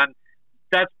correction on.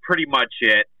 That's pretty much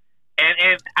it.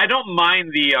 And I don't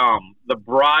mind the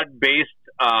broad-based,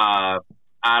 I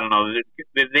don't know,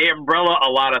 they umbrella a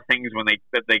lot of things when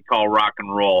they call rock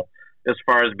and roll as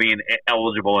far as being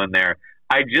eligible in there.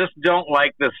 I just don't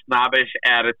like the snobbish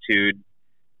attitude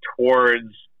towards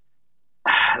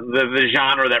the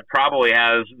genre that probably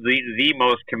has the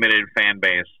most committed fan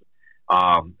base.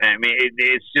 I mean,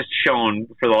 it's just shown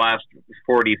for the last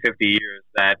 40, 50 years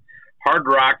that hard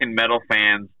rock and metal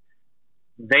fans,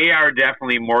 they are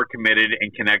definitely more committed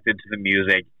and connected to the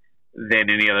music than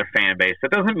any other fan base.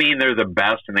 That doesn't mean they're the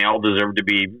best and they all deserve to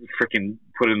be freaking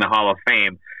put in the Hall of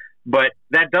Fame, but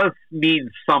that does mean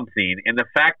something. And the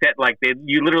fact that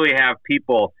you literally have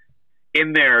people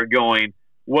in there going,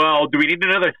 well, do we need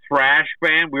another thrash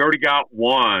band? We already got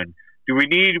one.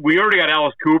 We already got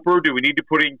Alice Cooper. Do we need to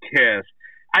put in Kiss?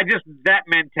 That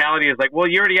mentality is like, well,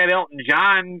 you already got Elton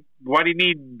John. Why do you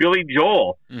need Billy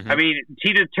Joel? Mm-hmm. I mean,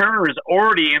 Tina Turner is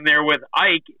already in there with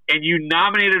Ike, and you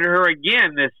nominated her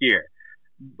again this year.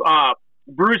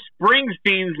 Bruce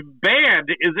Springsteen's band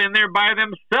is in there by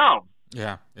themselves.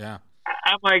 Yeah.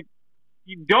 I'm like,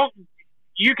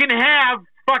 you can have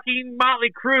fucking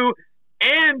Motley Crue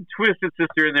and Twisted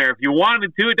Sister in there if you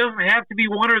wanted to. It doesn't have to be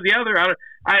one or the other.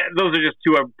 Those are just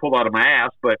two I pulled out of my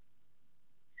ass, but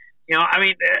I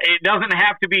mean, it doesn't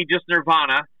have to be just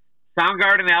Nirvana.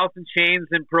 Soundgarden, Alice in Chains,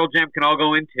 and Pearl Jam can all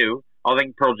go in too. I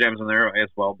think Pearl Jam's in there as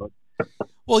well, but.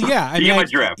 Well, yeah,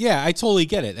 I totally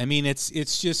get it. I mean, it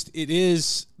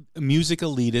is music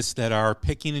elitists that are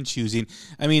picking and choosing.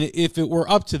 I mean, if it were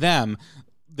up to them,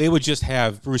 they would just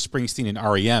have Bruce Springsteen and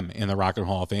REM in the Rock and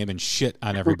Roll Hall of Fame and shit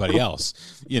on everybody else,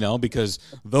 because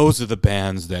those are the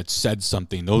bands that said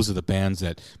something. Those are the bands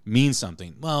that mean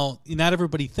something. Well, not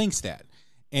everybody thinks that.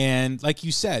 And like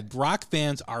you said, rock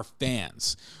fans are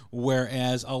fans,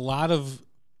 whereas a lot of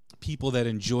people that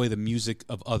enjoy the music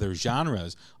of other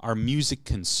genres are music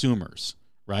consumers,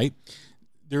 right?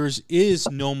 There is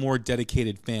no more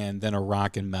dedicated fan than a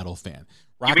rock and metal fan.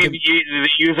 You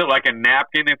use it like a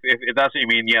napkin? If that's what you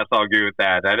mean, yes, I'll agree with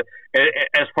that.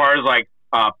 As far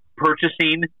as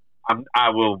purchasing, I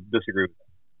will disagree with that.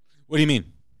 What do you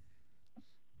mean?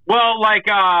 Well,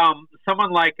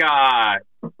 someone like I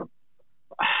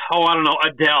don't know,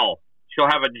 Adele. She'll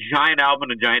have a giant album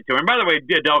and a giant tour. And by the way,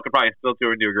 Adele could probably still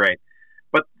tour and do great.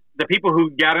 But the people who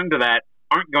got into that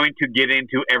aren't going to get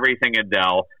into everything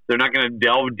Adele. They're not going to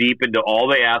delve deep into all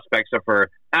the aspects of her.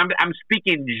 I'm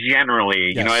speaking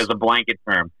generally, yes, as a blanket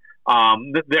term.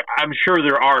 I'm sure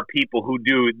there are people who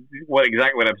do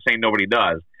exactly what I'm saying nobody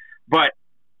does. But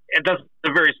that's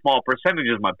a very small percentage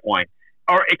is my point.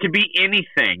 Or it could be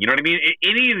anything, you know what I mean?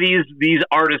 Any of these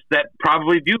artists that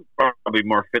probably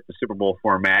more fit the Super Bowl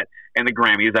format and the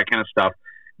Grammys, that kind of stuff.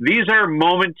 These are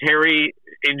momentary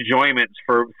enjoyments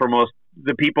for most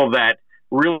the people that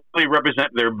really represent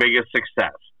their biggest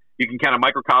success. You can kind of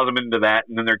microcosm into that,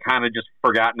 and then they're kind of just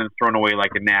forgotten and thrown away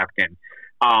like a napkin.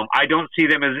 I don't see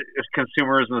them as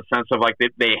consumers in the sense of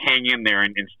they hang in there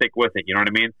and stick with it. You know what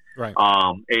I mean? Right.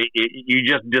 You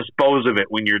just dispose of it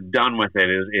when you're done with it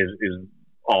is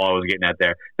all I was getting at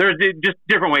there. There's just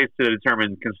different ways to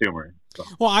determine consumer. So.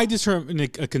 Well, I determine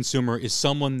a consumer is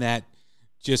someone that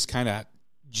just kind of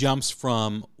jumps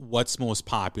from what's most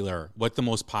popular, what the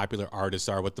most popular artists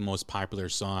are, what the most popular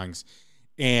songs,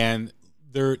 and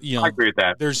I agree with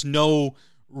that. There's no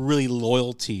really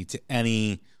loyalty to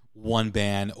any one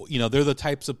band. They're the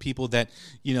types of people that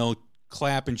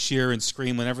clap and cheer and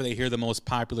scream whenever they hear the most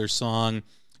popular song,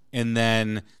 and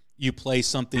then you play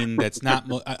something that's not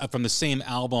from the same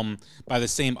album by the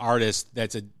same artist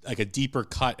that's a deeper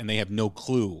cut, and they have no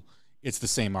clue it's the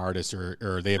same artist,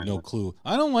 or they have no clue.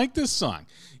 I don't like this song,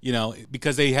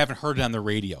 because they haven't heard it on the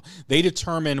radio. They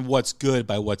determine what's good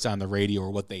by what's on the radio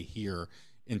or what they hear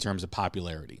in terms of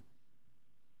popularity.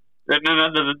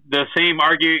 The same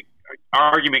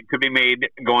argument could be made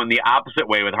going the opposite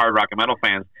way with hard rock and metal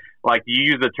fans. Like, you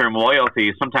use the term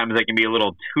loyalty. Sometimes they can be a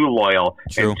little too loyal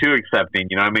and too accepting.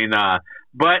 You know what I mean?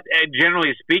 But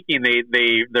generally speaking,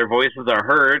 their voices are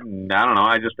heard. And I don't know.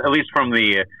 At least from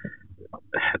the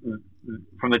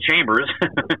chambers.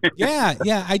 Yeah.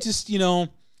 I just,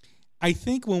 I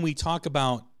think when we talk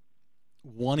about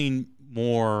wanting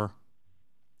more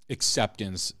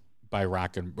acceptance by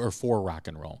for rock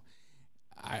and roll,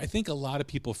 I think a lot of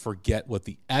people forget what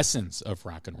the essence of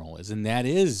rock and roll is, and that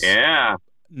is,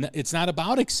 it's not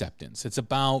about acceptance. It's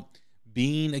about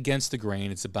being against the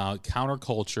grain. It's about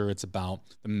counterculture. It's about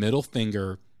the middle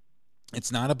finger.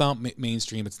 It's not about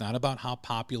mainstream. It's not about how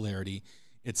popularity.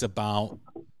 It's about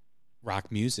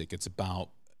rock music. It's about,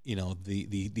 you know,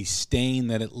 the stain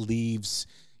that it leaves,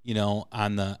 you know,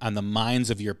 on the minds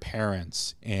of your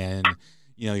parents and,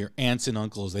 you know, your aunts and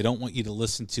uncles. They don't want you to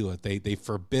listen to it. They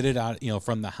forbid it out, you know,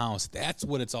 from the house. That's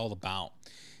what it's all about.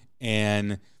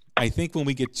 And I think when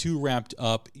we get too wrapped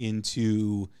up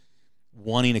into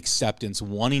wanting acceptance,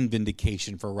 wanting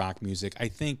vindication for rock music, I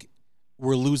think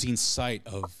we're losing sight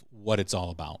of what it's all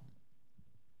about.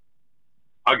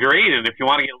 Agreed. And if you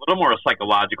want to get a little more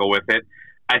psychological with it,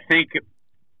 I think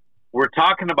we're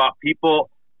talking about people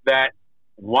that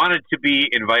wanted to be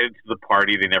invited to the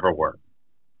party they never were.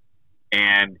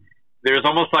 And there's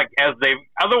almost like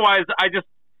otherwise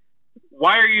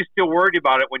why are you still worried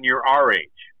about it when you're our age?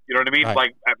 You know what I mean?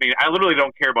 Right. I literally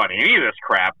don't care about any of this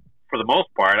crap for the most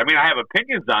part. I mean, I have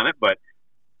opinions on it, but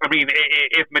I mean,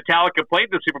 if Metallica played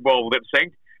the Super Bowl lip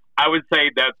sync, I would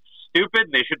say that's stupid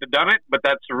and they shouldn't have done it, but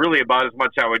that's really about as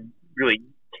much I would really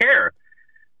care.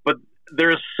 But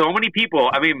there's so many people,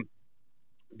 I mean,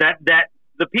 that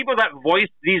the people that voice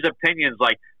these opinions,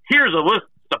 like, here's a list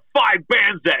of 5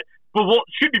 bands that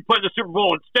should be playing the Super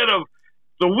Bowl instead of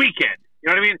The Weeknd. You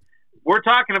know what I mean? We're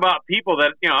talking about people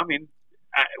that, you know, I mean,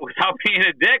 without being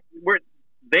a dick,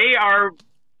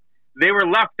 they were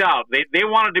left out. They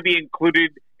wanted to be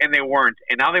included and they weren't.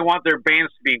 And now they want their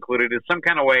bands to be included in some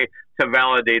kind of way to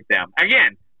validate them.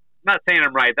 Again, I'm not saying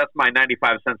I'm right. That's my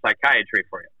 95-cent psychiatry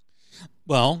for you.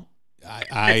 Well,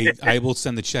 I will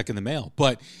send the check in the mail,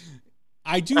 but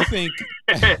I do think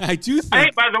Hey,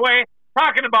 by the way,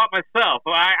 talking about myself,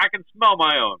 I can smell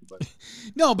my own. But.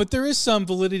 No, but there is some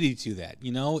validity to that.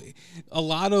 You know, a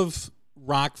lot of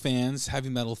rock fans, heavy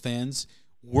metal fans,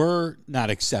 were not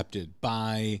accepted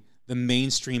by the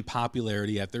mainstream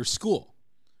popularity at their school,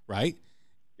 right?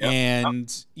 Yep.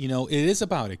 And, you know, it is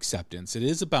about acceptance. It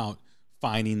is about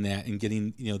finding that and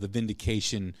getting, you know, the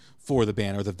vindication for the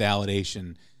band, or the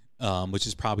validation, which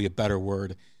is probably a better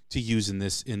word to use in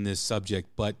this subject.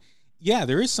 But yeah,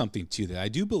 there is something to that. I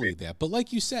do believe that. But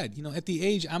like you said, you know, at the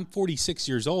age, I'm 46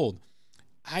 years old.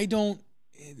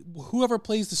 Whoever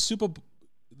plays the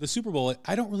Super Bowl,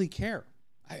 I don't really care.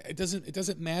 It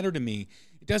doesn't matter to me.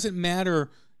 It doesn't matter,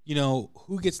 you know,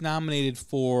 who gets nominated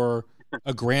for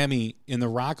a Grammy in the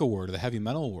Rock Award or the Heavy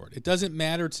Metal Award. It doesn't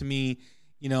matter to me.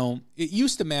 You know, it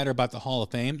used to matter about the Hall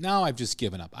of Fame. Now I've just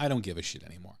given up. I don't give a shit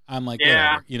anymore. I'm like,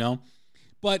 whatever, you know.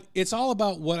 But it's all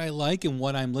about what I like and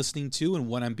what I'm listening to and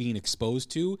what I'm being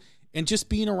exposed to, and just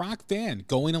being a rock fan,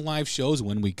 going to live shows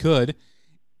when we could.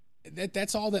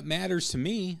 That's all that matters to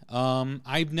me.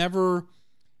 I remember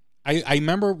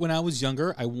when I was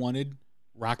younger, I wanted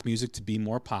rock music to be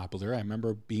more popular. I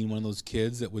remember being one of those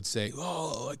kids that would say,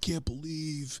 "Oh, I can't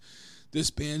believe this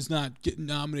band's not getting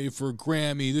nominated for a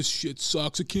Grammy. This shit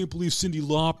sucks. I can't believe Cyndi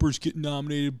Lauper's getting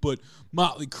nominated, but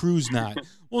Motley Crue's not."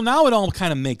 Well, now it all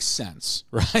kind of makes sense,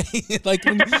 right? Like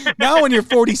now when you're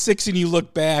 46 and you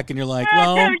look back and you're like,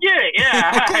 well, I kind of get it.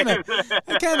 Yeah,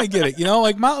 I kind of get it. You know,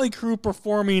 like Motley Crue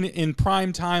performing in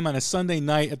prime time on a Sunday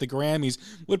night at the Grammys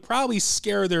would probably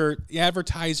scare their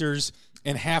advertisers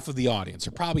and half of the audience,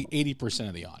 or probably 80%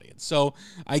 of the audience. So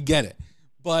I get it.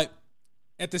 But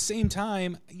at the same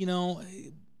time, you know,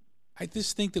 I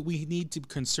just think that we need to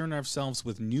concern ourselves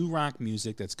with new rock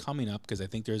music that's coming up, because I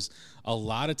think there's a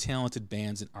lot of talented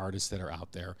bands and artists that are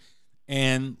out there,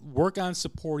 and work on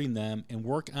supporting them and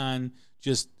work on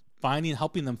just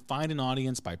helping them find an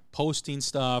audience by posting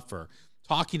stuff or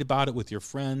talking about it with your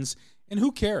friends. And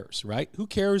who cares, right? Who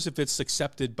cares if it's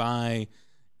accepted by,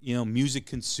 you know, music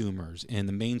consumers and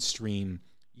the mainstream,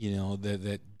 you know,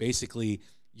 that basically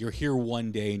you're here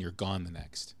one day and you're gone the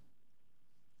next.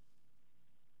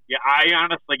 Yeah, I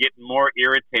honestly get more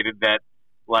irritated that,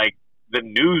 like, the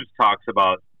news talks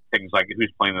about things like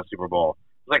who's playing the Super Bowl.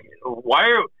 Like,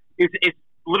 it's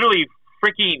literally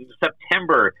freaking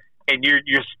September and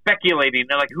you're speculating.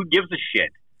 Like, who gives a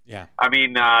shit? Yeah. I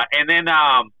mean, and then,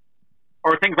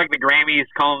 or things like the Grammys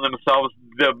calling themselves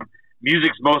the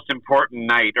music's most important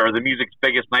night or the music's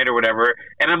biggest night or whatever.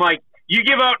 And I'm like, you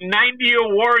give out 90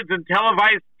 awards and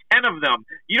televise 10 of them.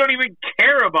 You don't even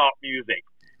care about music.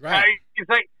 Right. It's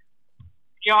like,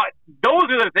 you know, those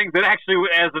are the things that actually,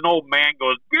 as an old man,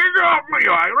 goes, get off me,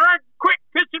 quit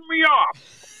pissing me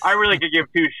off. I really could give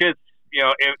two shits, you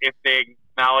know, if they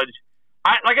acknowledge.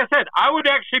 Like I said, I would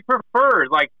actually prefer,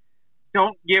 like,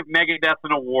 don't give Megadeth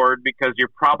an award because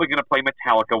you're probably going to play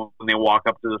Metallica when they walk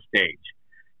up to the stage,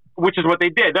 which is what they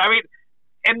did. I mean,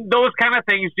 and those kind of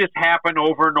things just happen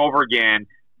over and over again.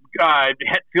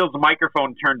 Hetfield's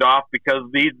microphone turned off because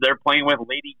they're playing with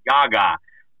Lady Gaga.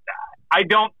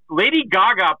 Lady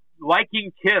Gaga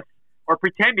liking Kiss or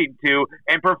pretending to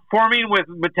and performing with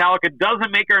Metallica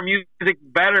doesn't make our music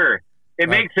better. It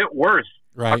makes it worse.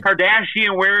 Right. A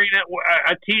Kardashian wearing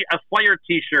a Slayer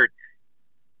t-shirt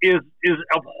is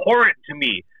abhorrent to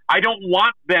me. I don't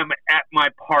want them at my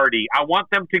party. I want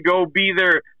them to go be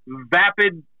their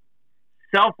vapid,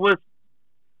 selfless,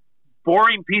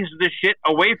 boring pieces of shit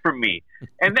away from me.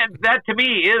 And that to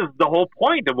me is the whole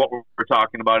point of what we're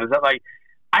talking about, is that, like,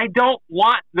 I don't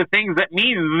want the things that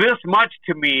mean this much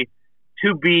to me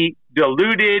to be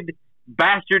diluted,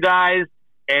 bastardized,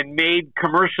 and made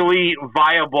commercially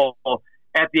viable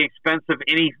at the expense of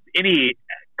any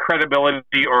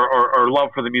credibility or love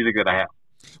for the music that I have.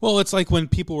 Well, it's like when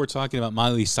people were talking about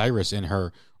Miley Cyrus and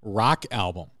her rock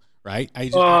album, right?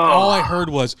 All I heard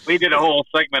was, we did a whole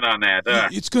segment on that.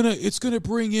 It's gonna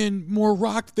bring in more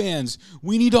rock fans.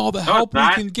 We need all the help we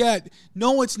can get.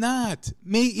 No, it's not.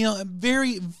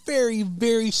 Very, very,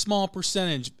 very small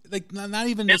percentage. Like not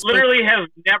even. It literally has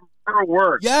never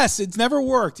worked. Yes, it's never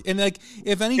worked. And like,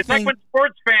 if anything, it's like when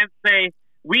sports fans say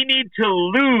we need to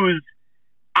lose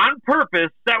on purpose,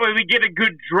 that way we get a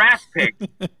good draft pick.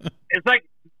 It's like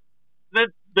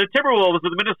the Timberwolves,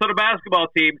 the Minnesota basketball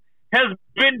team, has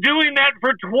been doing that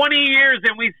for 20 years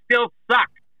and we still suck.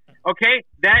 Okay?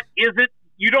 That isn't,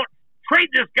 you don't trade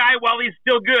this guy while he's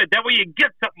still good. That way you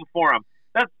get something for him.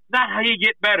 That's not how you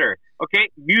get better. Okay?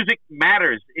 Music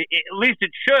matters. At least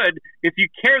it should, if you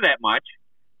care that much.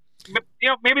 But,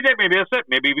 maybe that's it.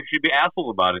 Maybe we should be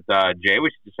assholes about it, Jay. We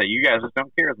should just say, you guys just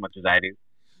don't care as much as I do.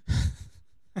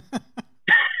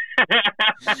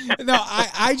 No,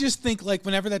 I just think, like,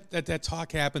 whenever that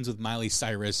talk happens with Miley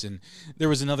Cyrus, and there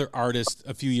was another artist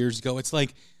a few years ago, it's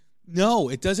like, no,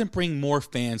 it doesn't bring more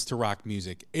fans to rock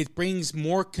music. It brings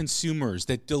more consumers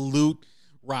that dilute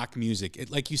rock music. It,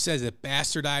 like you said, it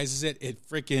bastardizes it. It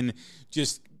freaking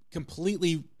just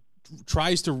completely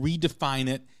tries to redefine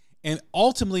it. And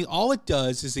ultimately, all it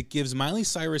does is it gives Miley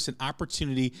Cyrus an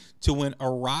opportunity to win a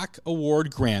Rock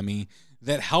Award Grammy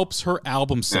that helps her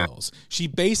album sales. She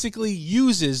basically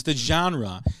uses the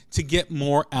genre to get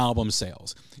more album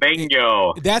sales.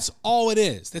 Bingo. That's all it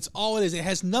is. That's all it is. It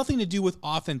has nothing to do with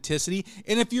authenticity.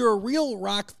 And if you're a real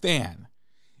rock fan,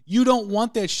 you don't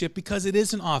want that shit because it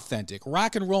isn't authentic.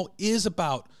 Rock and roll is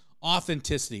about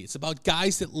authenticity. It's about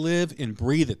guys that live and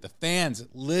breathe it, the fans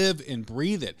that live and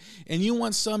breathe it. And you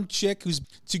want some chick who's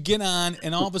to get on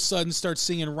and all of a sudden start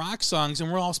singing rock songs,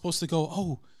 and we're all supposed to go,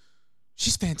 oh,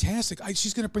 she's fantastic.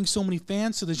 She's going to bring so many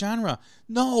fans to the genre.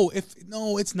 No,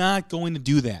 it's not going to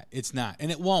do that. It's not,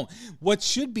 and it won't. What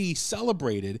should be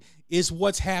celebrated is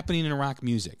what's happening in rock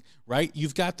music, right?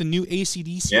 You've got the new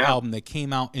AC/DC album that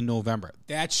came out in November.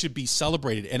 That should be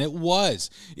celebrated, and it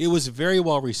was. It was very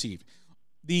well received.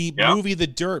 The movie The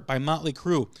Dirt by Motley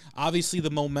Crue, obviously the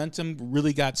momentum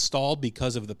really got stalled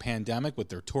because of the pandemic with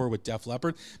their tour with Def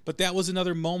Leppard, but that was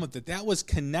another moment that was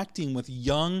connecting with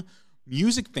young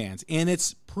music fans, and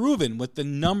it's proven with the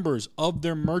numbers of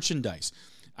their merchandise.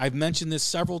 I've mentioned this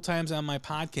several times on my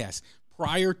podcast.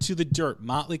 Prior to The Dirt,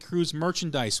 Motley Crue's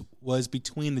merchandise was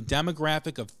between the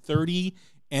demographic of 30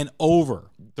 and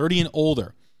older.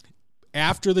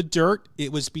 After The Dirt,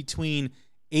 it was between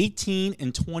 18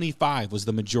 and 25 was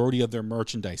the majority of their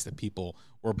merchandise that people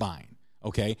were buying.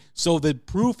 Okay, so the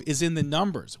proof is in the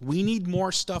numbers. We need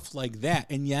more stuff like that.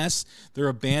 And yes, they're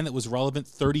a band that was relevant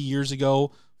 30 years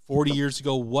ago, 40 years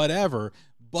ago, whatever,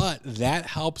 but that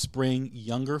helps bring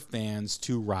younger fans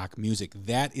to rock music.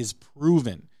 That is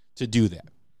proven to do that.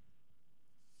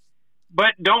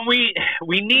 But don't we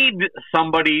need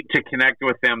somebody to connect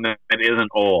with them that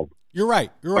isn't old. You're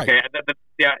right. Okay,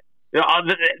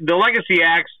 the legacy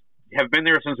acts have been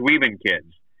there since we've been kids.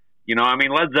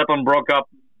 Led Zeppelin broke up,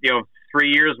 3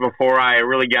 years before I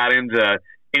really got into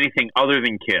anything other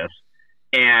than Kiss.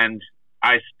 And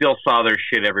I still saw their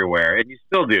shit everywhere, and you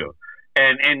still do.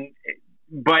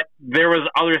 But there was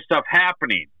other stuff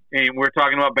happening. And we're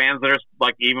talking about bands that are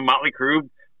like even Motley Crue,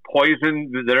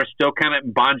 Poison, that are still kind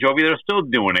of Bon Jovi, that are still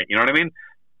doing it. You know what I mean?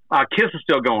 Kiss is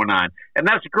still going on. And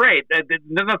that's great. There's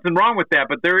nothing wrong with that,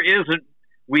 but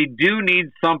we do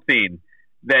need something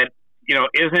that,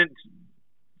 isn't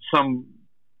some,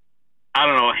 I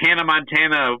don't know, Hannah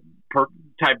Montana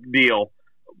type deal,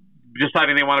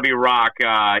 deciding they want to be rock,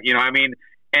 and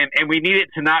we need it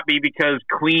to not be because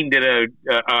Queen did a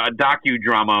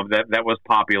docudrama that was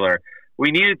popular.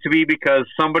 We need it to be because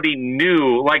somebody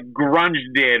new, like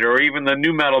grunge did, or even the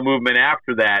new metal movement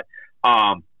after that.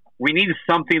 We need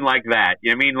something like that.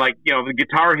 The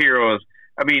Guitar Heroes.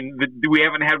 We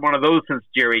haven't had one of those since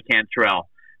Jerry Cantrell.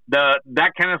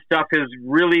 that kind of stuff is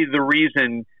really the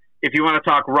reason, if you want to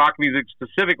talk rock music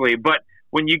specifically. But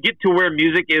when you get to where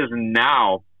music is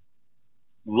now,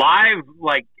 live,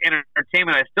 like,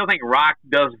 entertainment, I still think rock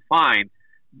does fine,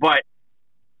 but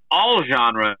all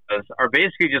genres are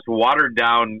basically just watered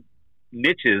down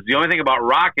niches. The only thing about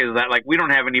rock is that, like, we don't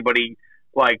have anybody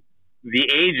like the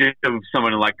age of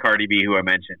someone like Cardi B, who I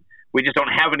mentioned. We just don't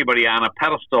have anybody on a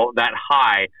pedestal that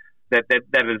high that is,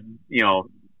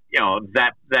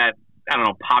 that I don't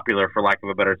know, popular, for lack of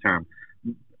a better term.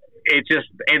 It just,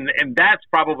 and that's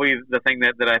probably the thing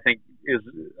that I think is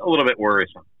a little bit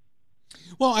worrisome.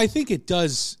 Well, I think it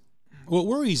does. What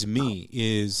worries me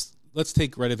is, let's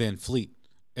take Greta Van Fleet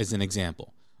as an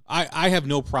example. I have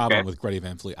no problem with Greta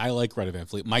Van Fleet. I like Greta Van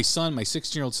Fleet. My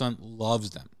 16-year-old son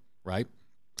loves them, right?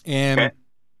 And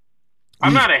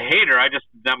I'm not a hater. I just,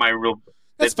 not my real.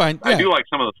 That's fine. I do like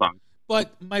some of the songs.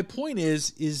 But my point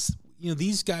is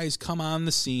these guys come on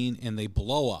the scene and they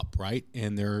blow up, right?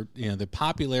 And their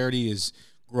popularity is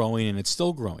growing, and it's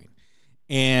still growing.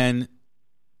 And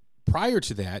prior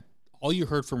to that, all you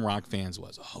heard from rock fans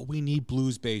was, "Oh, we need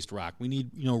blues-based rock. We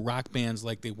need, rock bands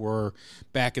like they were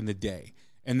back in the day."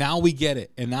 And now we get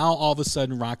it. And now all of a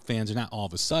sudden, rock fans are not all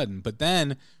of a sudden, but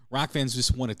then rock fans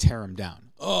just want to tear them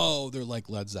down. Oh, they're like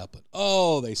Led Zeppelin.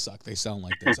 Oh, they suck. They sound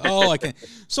like this. Oh, I can't.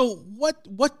 So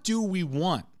what do we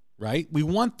want, right? We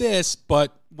want this,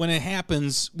 but when it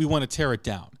happens, we want to tear it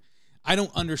down. I don't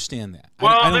understand that.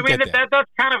 Well, I don't get that. That's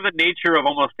kind of the nature of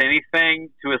almost anything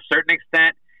to a certain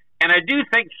extent. And I do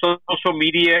think social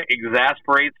media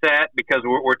exasperates that, because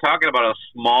we're talking about a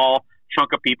small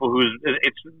chunk of people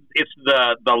it's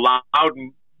the loud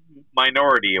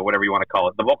minority, or whatever you want to call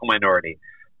it, the vocal minority.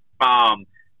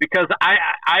 Because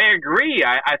I agree.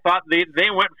 I thought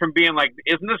they went from being like,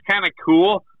 isn't this kind of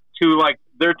cool, to like,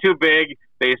 they're too big.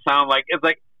 They sound like, it's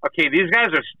like, okay, these guys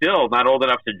are still not old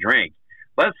enough to drink.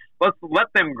 Let's let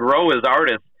them grow as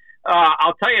artists.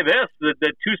 I'll tell you this,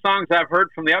 the two songs I've heard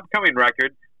from the upcoming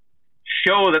record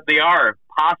show that they are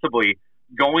possibly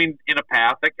going in a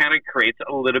path that kind of creates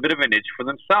a little bit of a niche for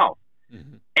themselves.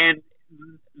 Mm-hmm. And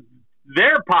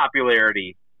their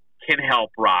popularity can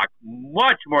help rock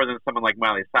much more than someone like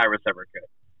Miley Cyrus ever could.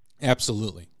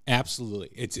 Absolutely.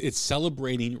 It's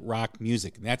celebrating rock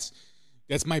music. And that's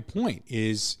my point,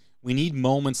 is we need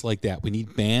moments like that. We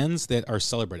need bands that are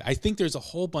celebrated. I think there's a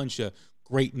whole bunch of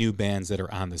great new bands that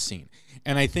are on the scene.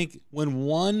 And I think when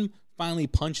one finally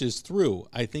punches through,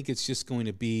 I think it's just going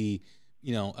to be,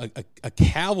 a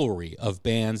cavalry of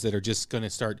bands that are just going to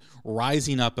start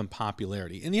rising up in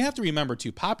popularity. And you have to remember,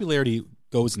 too, popularity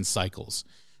goes in cycles,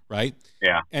 right?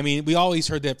 Yeah. I mean, we always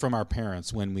heard that from our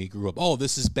parents when we grew up. Oh,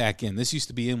 this is back in. This used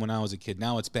to be in when I was a kid.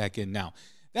 Now it's back in now.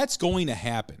 That's going to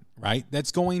happen, right?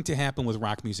 That's going to happen with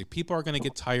rock music. People are going to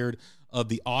get tired of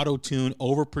the auto-tune,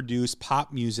 overproduced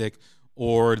pop music,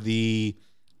 or the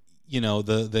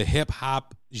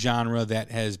hip-hop genre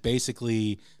that has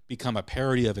basically become a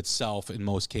parody of itself in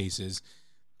most cases.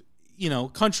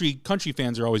 Country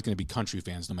fans are always going to be country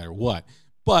fans no matter what.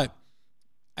 But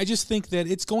I just think that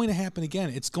it's going to happen again.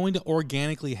 It's going to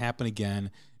organically happen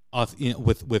again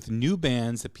with new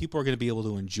bands that people are going to be able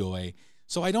to enjoy.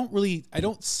 So I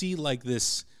don't see like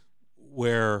this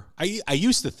where I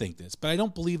used to think this, but I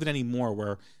don't believe it anymore,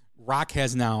 where rock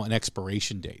has now an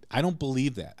expiration date. I don't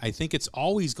believe that. I think it's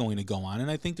always going to go on, and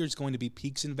I think there's going to be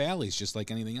peaks and valleys just like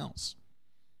anything else.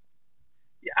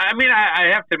 Yeah, I mean,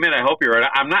 I have to admit, I hope you're right.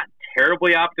 I'm not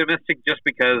terribly optimistic, just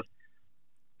because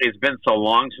it's been so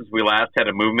long since we last had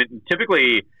a movement. And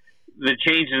typically, the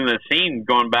changes in the scene,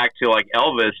 going back to like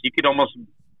Elvis, you could almost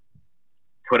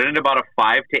put it in about a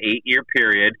 5 to 8 year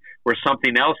period where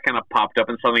something else kind of popped up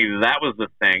and suddenly that was the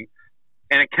thing.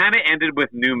 And it kind of ended with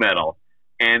nu metal.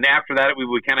 And after that,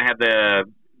 we kind of had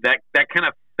that kind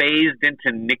of phased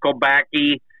into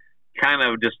Nickelback-y kind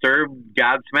of Disturbed,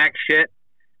 Godsmack shit.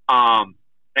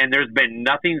 And there's been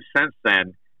nothing since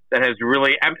then that has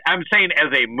really, I'm saying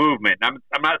as a movement,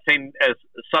 I'm not saying as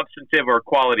substantive or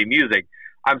quality music.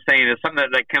 I'm saying it's something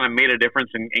that kind of made a difference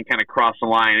and kind of crossed the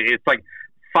line. It's like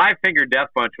Five Finger Death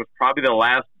Punch was probably the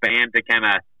last band to kind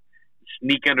of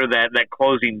sneak under that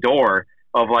closing door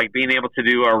of like being able to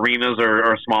do arenas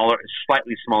or smaller,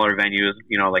 slightly smaller venues,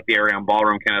 like the Arion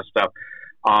Ballroom kind of stuff,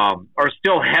 or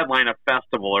still headline a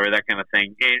festival or that kind of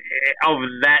thing of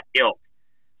that ilk.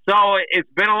 So it's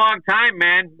been a long time,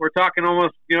 man. We're talking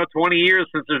almost 20 years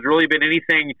since there's really been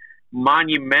anything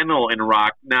monumental in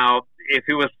rock. Now, if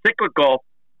it was cyclical,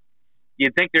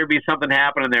 you'd think there'd be something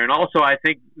happening there. And also, I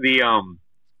think the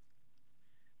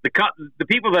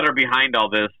people that are behind all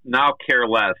this now care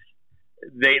less.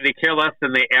 They care less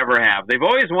than they ever have. They've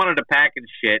always wanted to package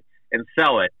shit and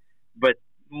sell it, but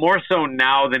more so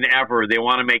now than ever, they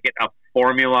want to make it a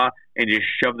formula and just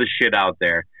shove the shit out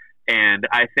there. And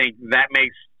I think that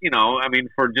makes,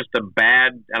 for just a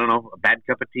bad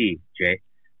cup of tea, Jay,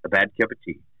 a bad cup of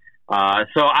tea.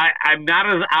 So I'm not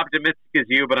as optimistic as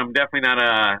you, but I'm definitely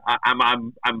not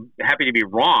I'm happy to be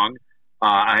wrong.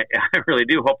 I really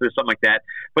do hope there's something like that.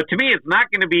 But to me, it's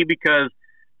not going to be because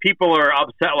people are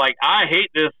upset, like, I hate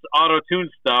this auto-tune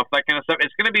stuff, that kind of stuff.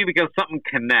 It's going to be because something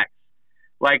connects.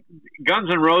 Like Guns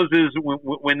N' Roses,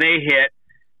 when they hit,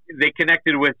 they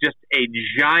connected with just a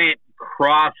giant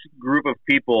cross group of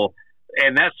people,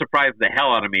 and that surprised the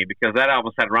hell out of me because that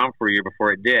album sat around for a year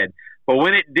before it did. But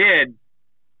when it did,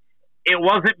 it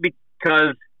wasn't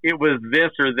because it was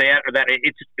this or that or that.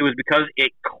 It was because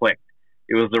it clicked.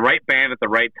 It was the right band at the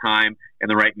right time and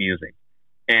the right music.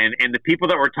 And the people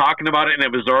that were talking about it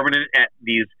and absorbing it at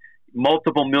these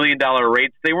multiple $1 million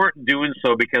rates, they weren't doing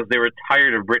so because they were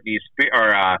tired of Britney Spears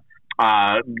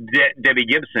or Debbie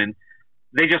Gibson.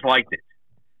 They just liked it.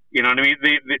 You know what I mean?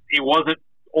 It wasn't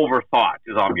overthought,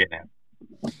 is all I'm getting at.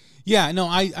 Yeah, no,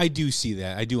 I do see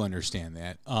that. I do understand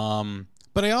that.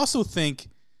 But I also think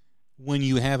when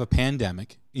you have a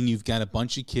pandemic and you've got a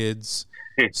bunch of kids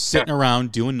sitting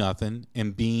around doing nothing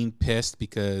and being pissed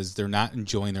because they're not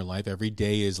enjoying their life, every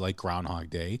day is like Groundhog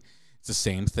Day. It's the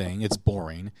same thing. It's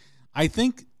boring. I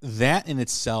think that in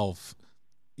itself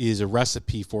is a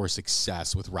recipe for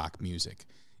success with rock music.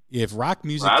 If rock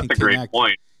music can connect, great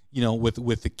point.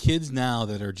 With the kids now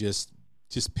that are just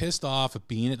pissed off at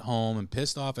being at home and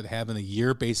pissed off at having a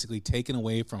year basically taken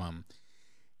away from them,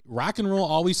 rock and roll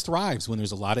always thrives when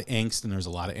there's a lot of angst and there's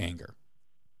a lot of anger.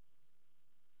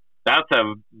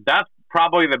 That's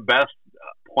probably the best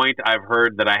point I've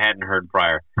heard that I hadn't heard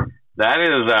prior.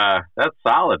 That's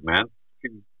solid, man.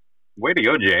 Way to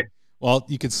go, Jay. Well,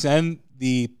 you could send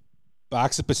the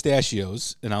box of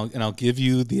pistachios, and I'll give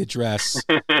you the address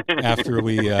after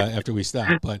we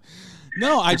stop. But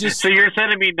no, I just so you're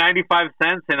sending me 95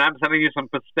 cents, and I'm sending you some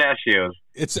pistachios.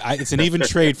 It's an even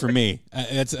trade for me.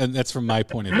 That's from my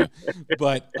point of view.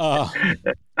 But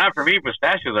not for me.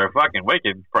 Pistachios are fucking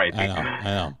wicked pricey. I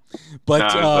know.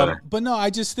 But no,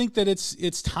 I just think that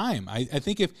it's time. I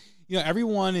think if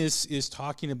everyone is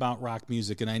talking about rock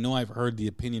music, and I know I've heard the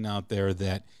opinion out there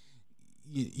that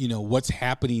what's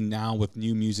happening now with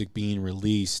new music being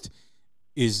released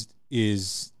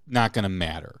is not going to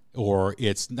matter, or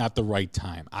it's not the right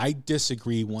time. I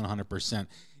disagree 100%.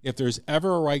 If there's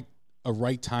ever a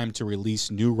right time to release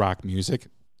new rock music,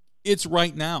 it's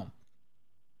right now,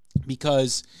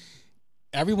 because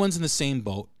everyone's in the same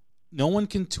boat. No one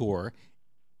can tour.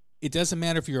 It doesn't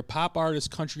matter if you're a pop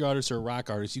artist, country artist, or a rock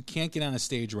artist. You can't get on a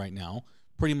stage right now,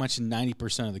 pretty much in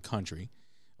 90% of the country,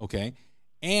 okay?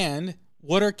 And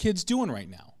what are kids doing right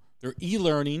now? They're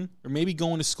e-learning, or maybe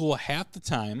going to school half the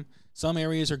time. Some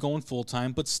areas are going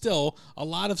full-time, but still, a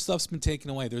lot of stuff's been taken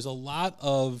away. There's a lot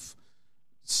of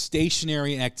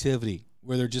stationary activity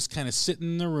where they're just kind of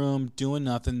sitting in the room doing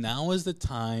nothing. Now is the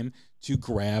time to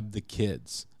grab the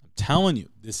kids. I'm telling you,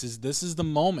 this is the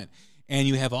moment. And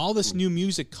you have all this new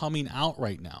music coming out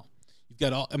right now. You've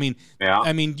got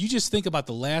you just think about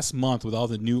the last month with all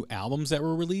the new albums that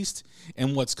were released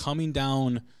and what's coming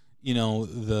down. I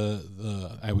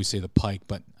always say the pike,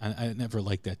 but I never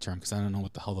like that term because I don't know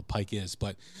what the hell the pike is.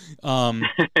 But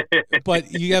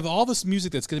but you have all this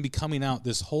music that's going to be coming out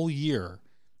this whole year.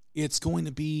 It's going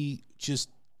to be just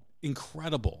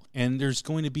incredible, and there's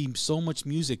going to be so much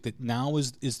music that now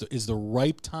is the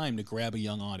ripe time to grab a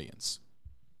young audience.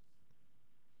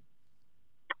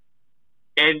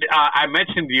 And I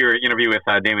mentioned your interview with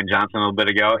Damon Johnson a little bit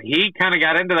ago. He kind of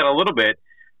got into that a little bit,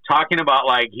 talking about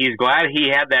like he's glad he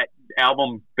had that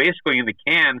album basically in the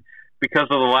can because of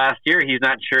the last year. He's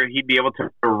not sure he'd be able to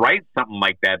write something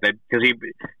like that because he,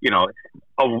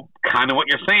 kind of what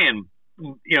you're saying,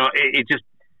 it just,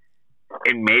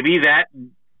 and maybe that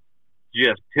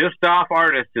just pissed off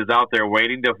artist is out there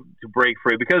waiting to break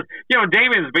free because,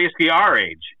 Damon's basically our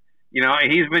age.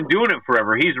 He's been doing it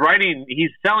forever. He's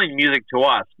selling music to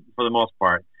us for the most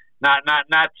part, not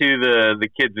to the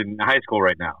kids in high school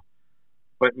right now.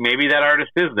 But maybe that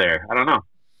artist is there. I don't know.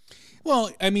 Well,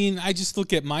 I mean, I just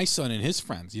look at my son and his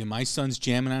friends. My son's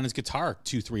jamming on his guitar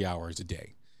 2-3 hours a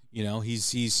day. He's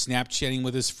Snapchatting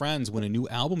with his friends when a new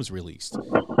album's released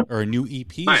or a new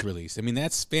EP is released. I mean,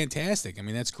 that's fantastic. I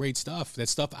mean, that's great stuff.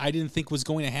 That's stuff I didn't think was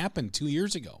going to happen 2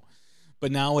 years ago.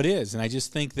 But now it is. And I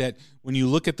just think that when you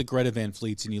look at the Greta Van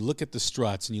Fleets and you look at the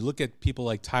Struts and you look at people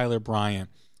like Tyler Bryant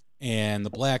and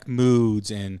the Black Moods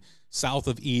and South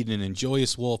of Eden and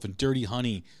Joyous Wolf and Dirty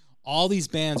Honey, all these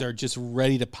bands are just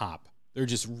ready to pop. They're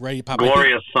just ready to pop.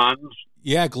 Glorious Sons.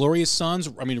 Yeah, Glorious Sons.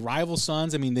 I mean, Rival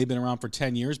Sons. I mean, they've been around for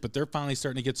 10 years, but they're finally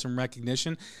starting to get some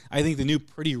recognition. I think the new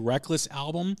Pretty Reckless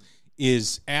album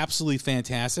is absolutely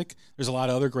fantastic. There's a lot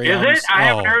of other great albums. Is it? I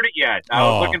haven't heard it yet. I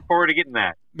was looking forward to getting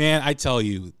that. Man, I tell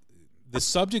you, the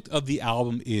subject of the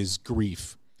album is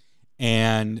grief,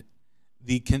 and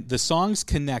the songs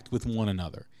connect with one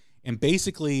another. And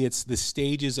basically, it's the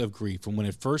stages of grief, and when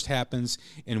it first happens,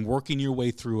 and working your way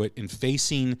through it, and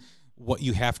facing what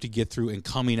you have to get through, and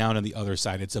coming out on the other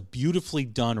side. It's a beautifully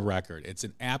done record. It's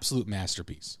an absolute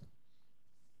masterpiece.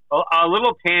 A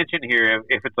little tangent here,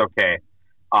 if it's okay.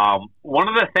 One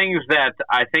of the things that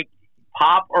I think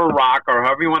pop or rock, or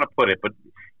however you want to put it, but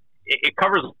it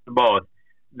covers both,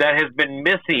 that has been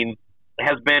missing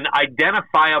has been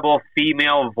identifiable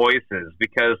female voices.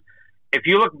 Because if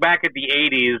you look back at the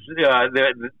 80s,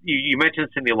 you mentioned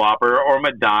Cyndi Lauper or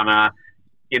Madonna,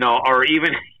 or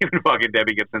even fucking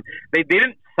Debbie Gibson. They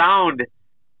didn't sound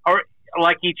or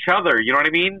like each other, you know what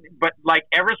I mean? But like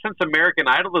ever since American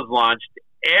Idol was launched,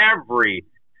 every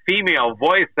female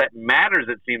voice that matters,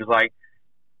 it seems like,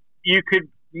 you could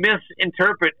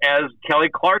misinterpret as Kelly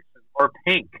Clarkson or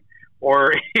Pink.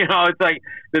 Or, it's like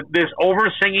this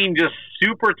over-singing, just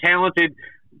super talented,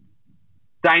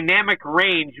 dynamic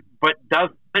range, but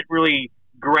doesn't really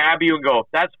grab you and go,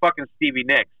 that's fucking Stevie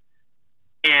Nicks.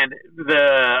 And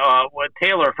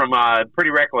Taylor from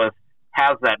Pretty Reckless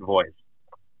has that voice.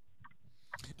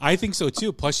 I think so,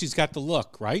 too. Plus, she's got the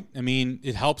look, right? I mean,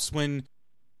 it helps when...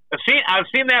 I've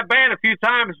seen that band a few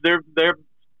times. They're a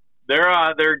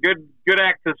good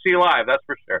act to see live, that's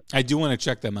for sure. I do want to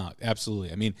check them out,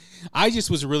 absolutely. I mean, I just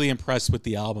was really impressed with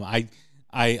the album. I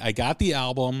got the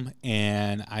album,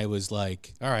 and I was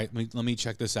like, all right, let me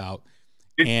check this out.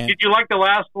 Did you like the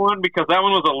last one? Because that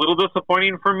one was a little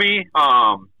disappointing for me.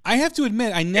 I have to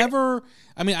admit, I know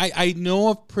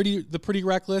of the Pretty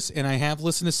Reckless, and I have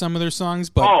listened to some of their songs,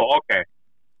 but okay.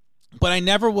 But I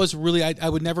never was really. I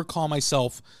would never call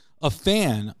myself a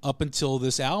fan up until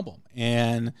this album,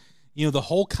 and the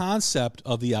whole concept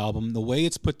of the album, the way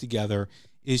it's put together,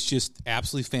 is just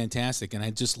absolutely fantastic, and I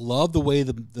just love the way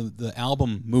the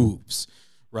album moves.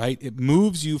 Right, it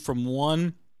moves you from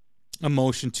one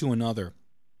emotion to another.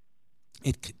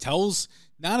 It tells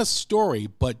not a story,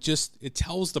 but just it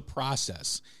tells the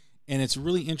process, and it's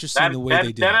really interesting the way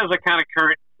they did. That is the kind of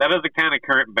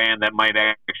current band that might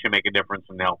actually make a difference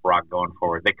in help rock going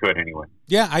forward. They could anyway.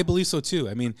 Yeah, I believe so too.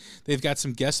 I mean, they've got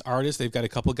some guest artists. They've got a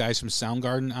couple guys from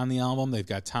Soundgarden on the album. They've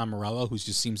got Tom Morello, who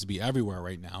just seems to be everywhere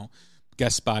right now,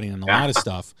 guest spotting on a lot of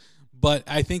stuff. But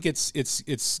I think it's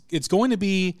going to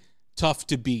be tough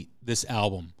to beat this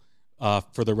album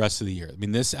for the rest of the year. I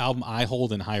mean, this album I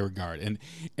hold in high regard. And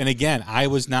again, I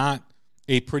was not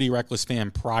a Pretty Reckless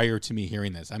fan prior to me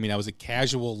hearing this. I mean, I was a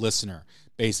casual listener,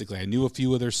 basically. I knew a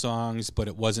few of their songs, but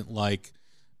it wasn't like,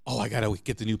 oh, I got to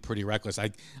get the new Pretty Reckless.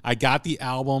 I got the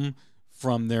album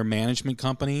from their management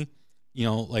company,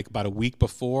 like about a week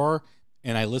before,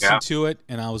 and I listened to it,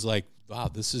 and I was like, wow,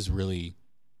 this is really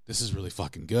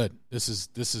fucking good. This is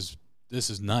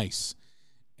nice.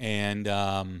 And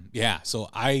so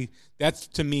that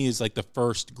to me is like the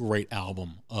first great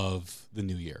album of the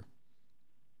new year.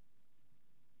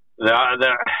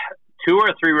 The 2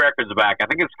 or 3 records back, I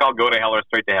think it's called Go to Hell or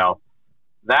Straight to Hell.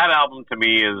 That album to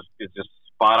me is just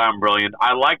spot on brilliant.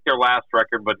 I liked their last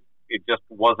record, but it just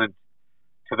wasn't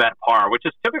to that par, which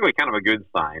is typically kind of a good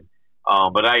sign.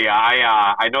 But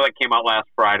I know that came out last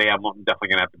Friday. I'm definitely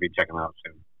gonna have to be checking that out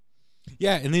soon.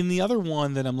 Yeah, and then the other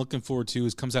one that I'm looking forward to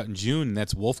comes out in June, and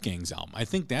that's Wolfgang's album. I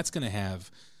think that's going to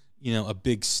have, a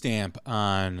big stamp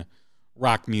on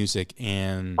rock music.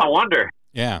 And I wonder.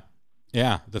 Yeah.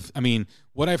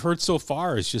 What I've heard so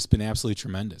far has just been absolutely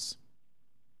tremendous.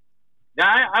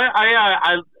 Yeah,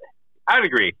 I'd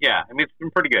agree. Yeah, I mean, it's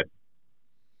been pretty good.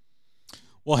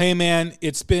 Well, hey, man,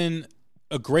 it's been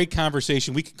a great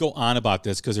conversation. We could go on about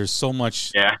this because there's so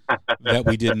much that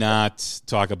we did not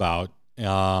talk about.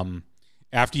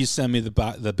 After you send me the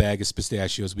bag of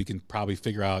pistachios, we can probably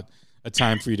figure out a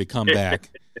time for you to come back.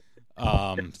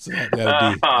 I'd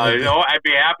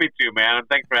be happy to, man.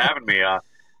 Thanks for having me.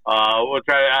 We'll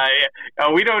try.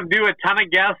 We don't do a ton of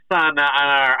guests on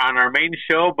our main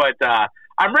show, but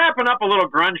I'm wrapping up a little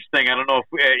grunge thing. I don't know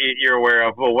if you're aware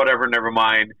of, but whatever. Never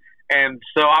mind. And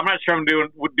so I'm not sure I'm doing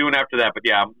after that, but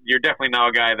yeah, you're definitely now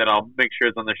a guy that I'll make sure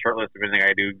is on the short list of anything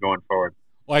I do going forward.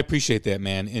 Well, I appreciate that,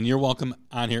 man. And you're welcome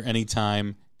on here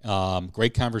anytime.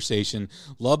 Great conversation.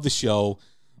 Love the show.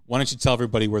 Why don't you tell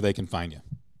everybody where they can find you?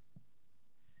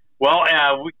 Well,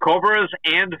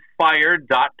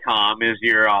 CobrasAndFire.com is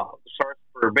your source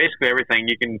for basically everything.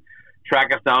 You can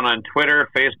track us down on Twitter,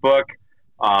 Facebook,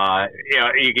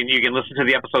 you can listen to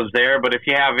the episodes there. But if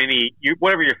you have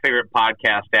whatever your favorite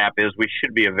podcast app is, we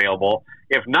should be available.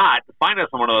 If not, find us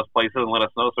on one of those places and let us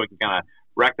know so we can kind of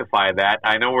rectify that.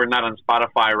 I know we're not on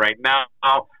Spotify right now.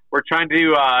 We're trying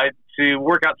to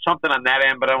work out something on that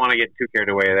end, but I don't want to get too carried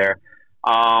away there.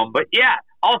 But yeah,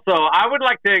 also I would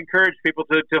like to encourage people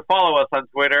to follow us on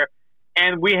Twitter,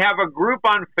 and we have a group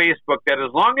on Facebook that,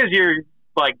 as long as you're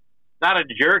like not a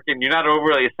jerk and you're not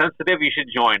overly sensitive, you should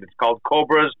join. It's called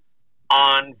Cobras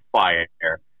on Fire.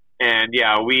 And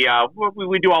yeah, we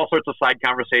do all sorts of side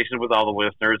conversations with all the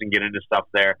listeners and get into stuff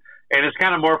there. And it's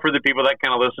kind of more for the people that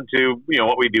kind of listen to,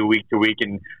 what we do week to week.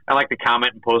 And I like to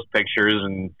comment and post pictures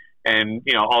and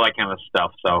all that kind of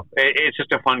stuff. So it's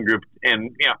just a fun group.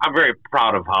 And, I'm very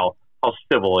proud of how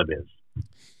civil it is.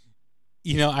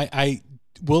 I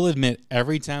will admit,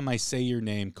 every time I say your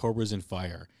name, Cobras and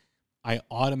Fire, I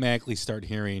automatically start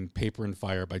hearing Paper and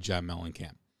Fire by John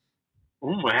Mellencamp.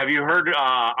 Ooh, have you heard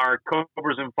our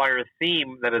Cobras and Fire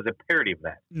theme that is a parody of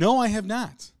that? No, I have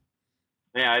not.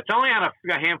 Yeah, it's only on a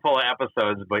handful of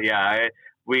episodes, but yeah, I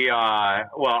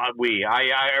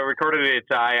recorded it.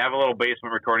 I have a little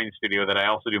basement recording studio that I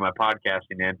also do my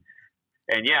podcasting in.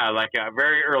 And yeah,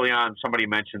 very early on, somebody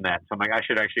mentioned that. So I'm like, I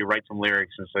should actually write some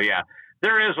lyrics. And so, yeah,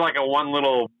 there is like a 1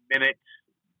 little minute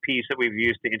piece that we've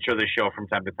used to intro the show from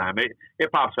time to time.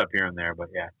 It pops up here and there, but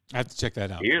yeah. I have to check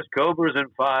that out. Here's Cobras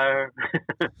and Fire.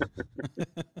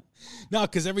 No,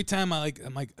 because every time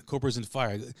I'm like Cobras and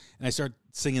Fire, and I start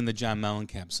singing the John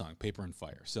Mellencamp song, Paper and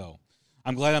Fire. So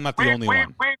I'm glad I'm not the only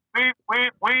one.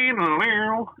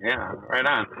 Yeah, right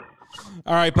on.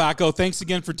 All right, Baco, thanks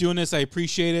again for doing this. I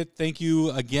appreciate it. Thank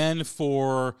you again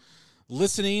for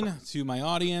listening to my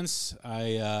audience.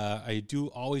 I do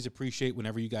always appreciate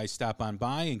whenever you guys stop on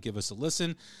by and give us a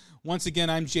listen. Once again,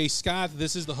 I'm Jay Scott.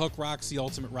 This is the Hook Rocks, the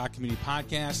Ultimate Rock Community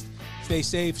Podcast. Stay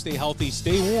safe, stay healthy,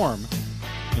 stay warm,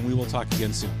 and we will talk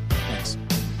again soon. Thanks.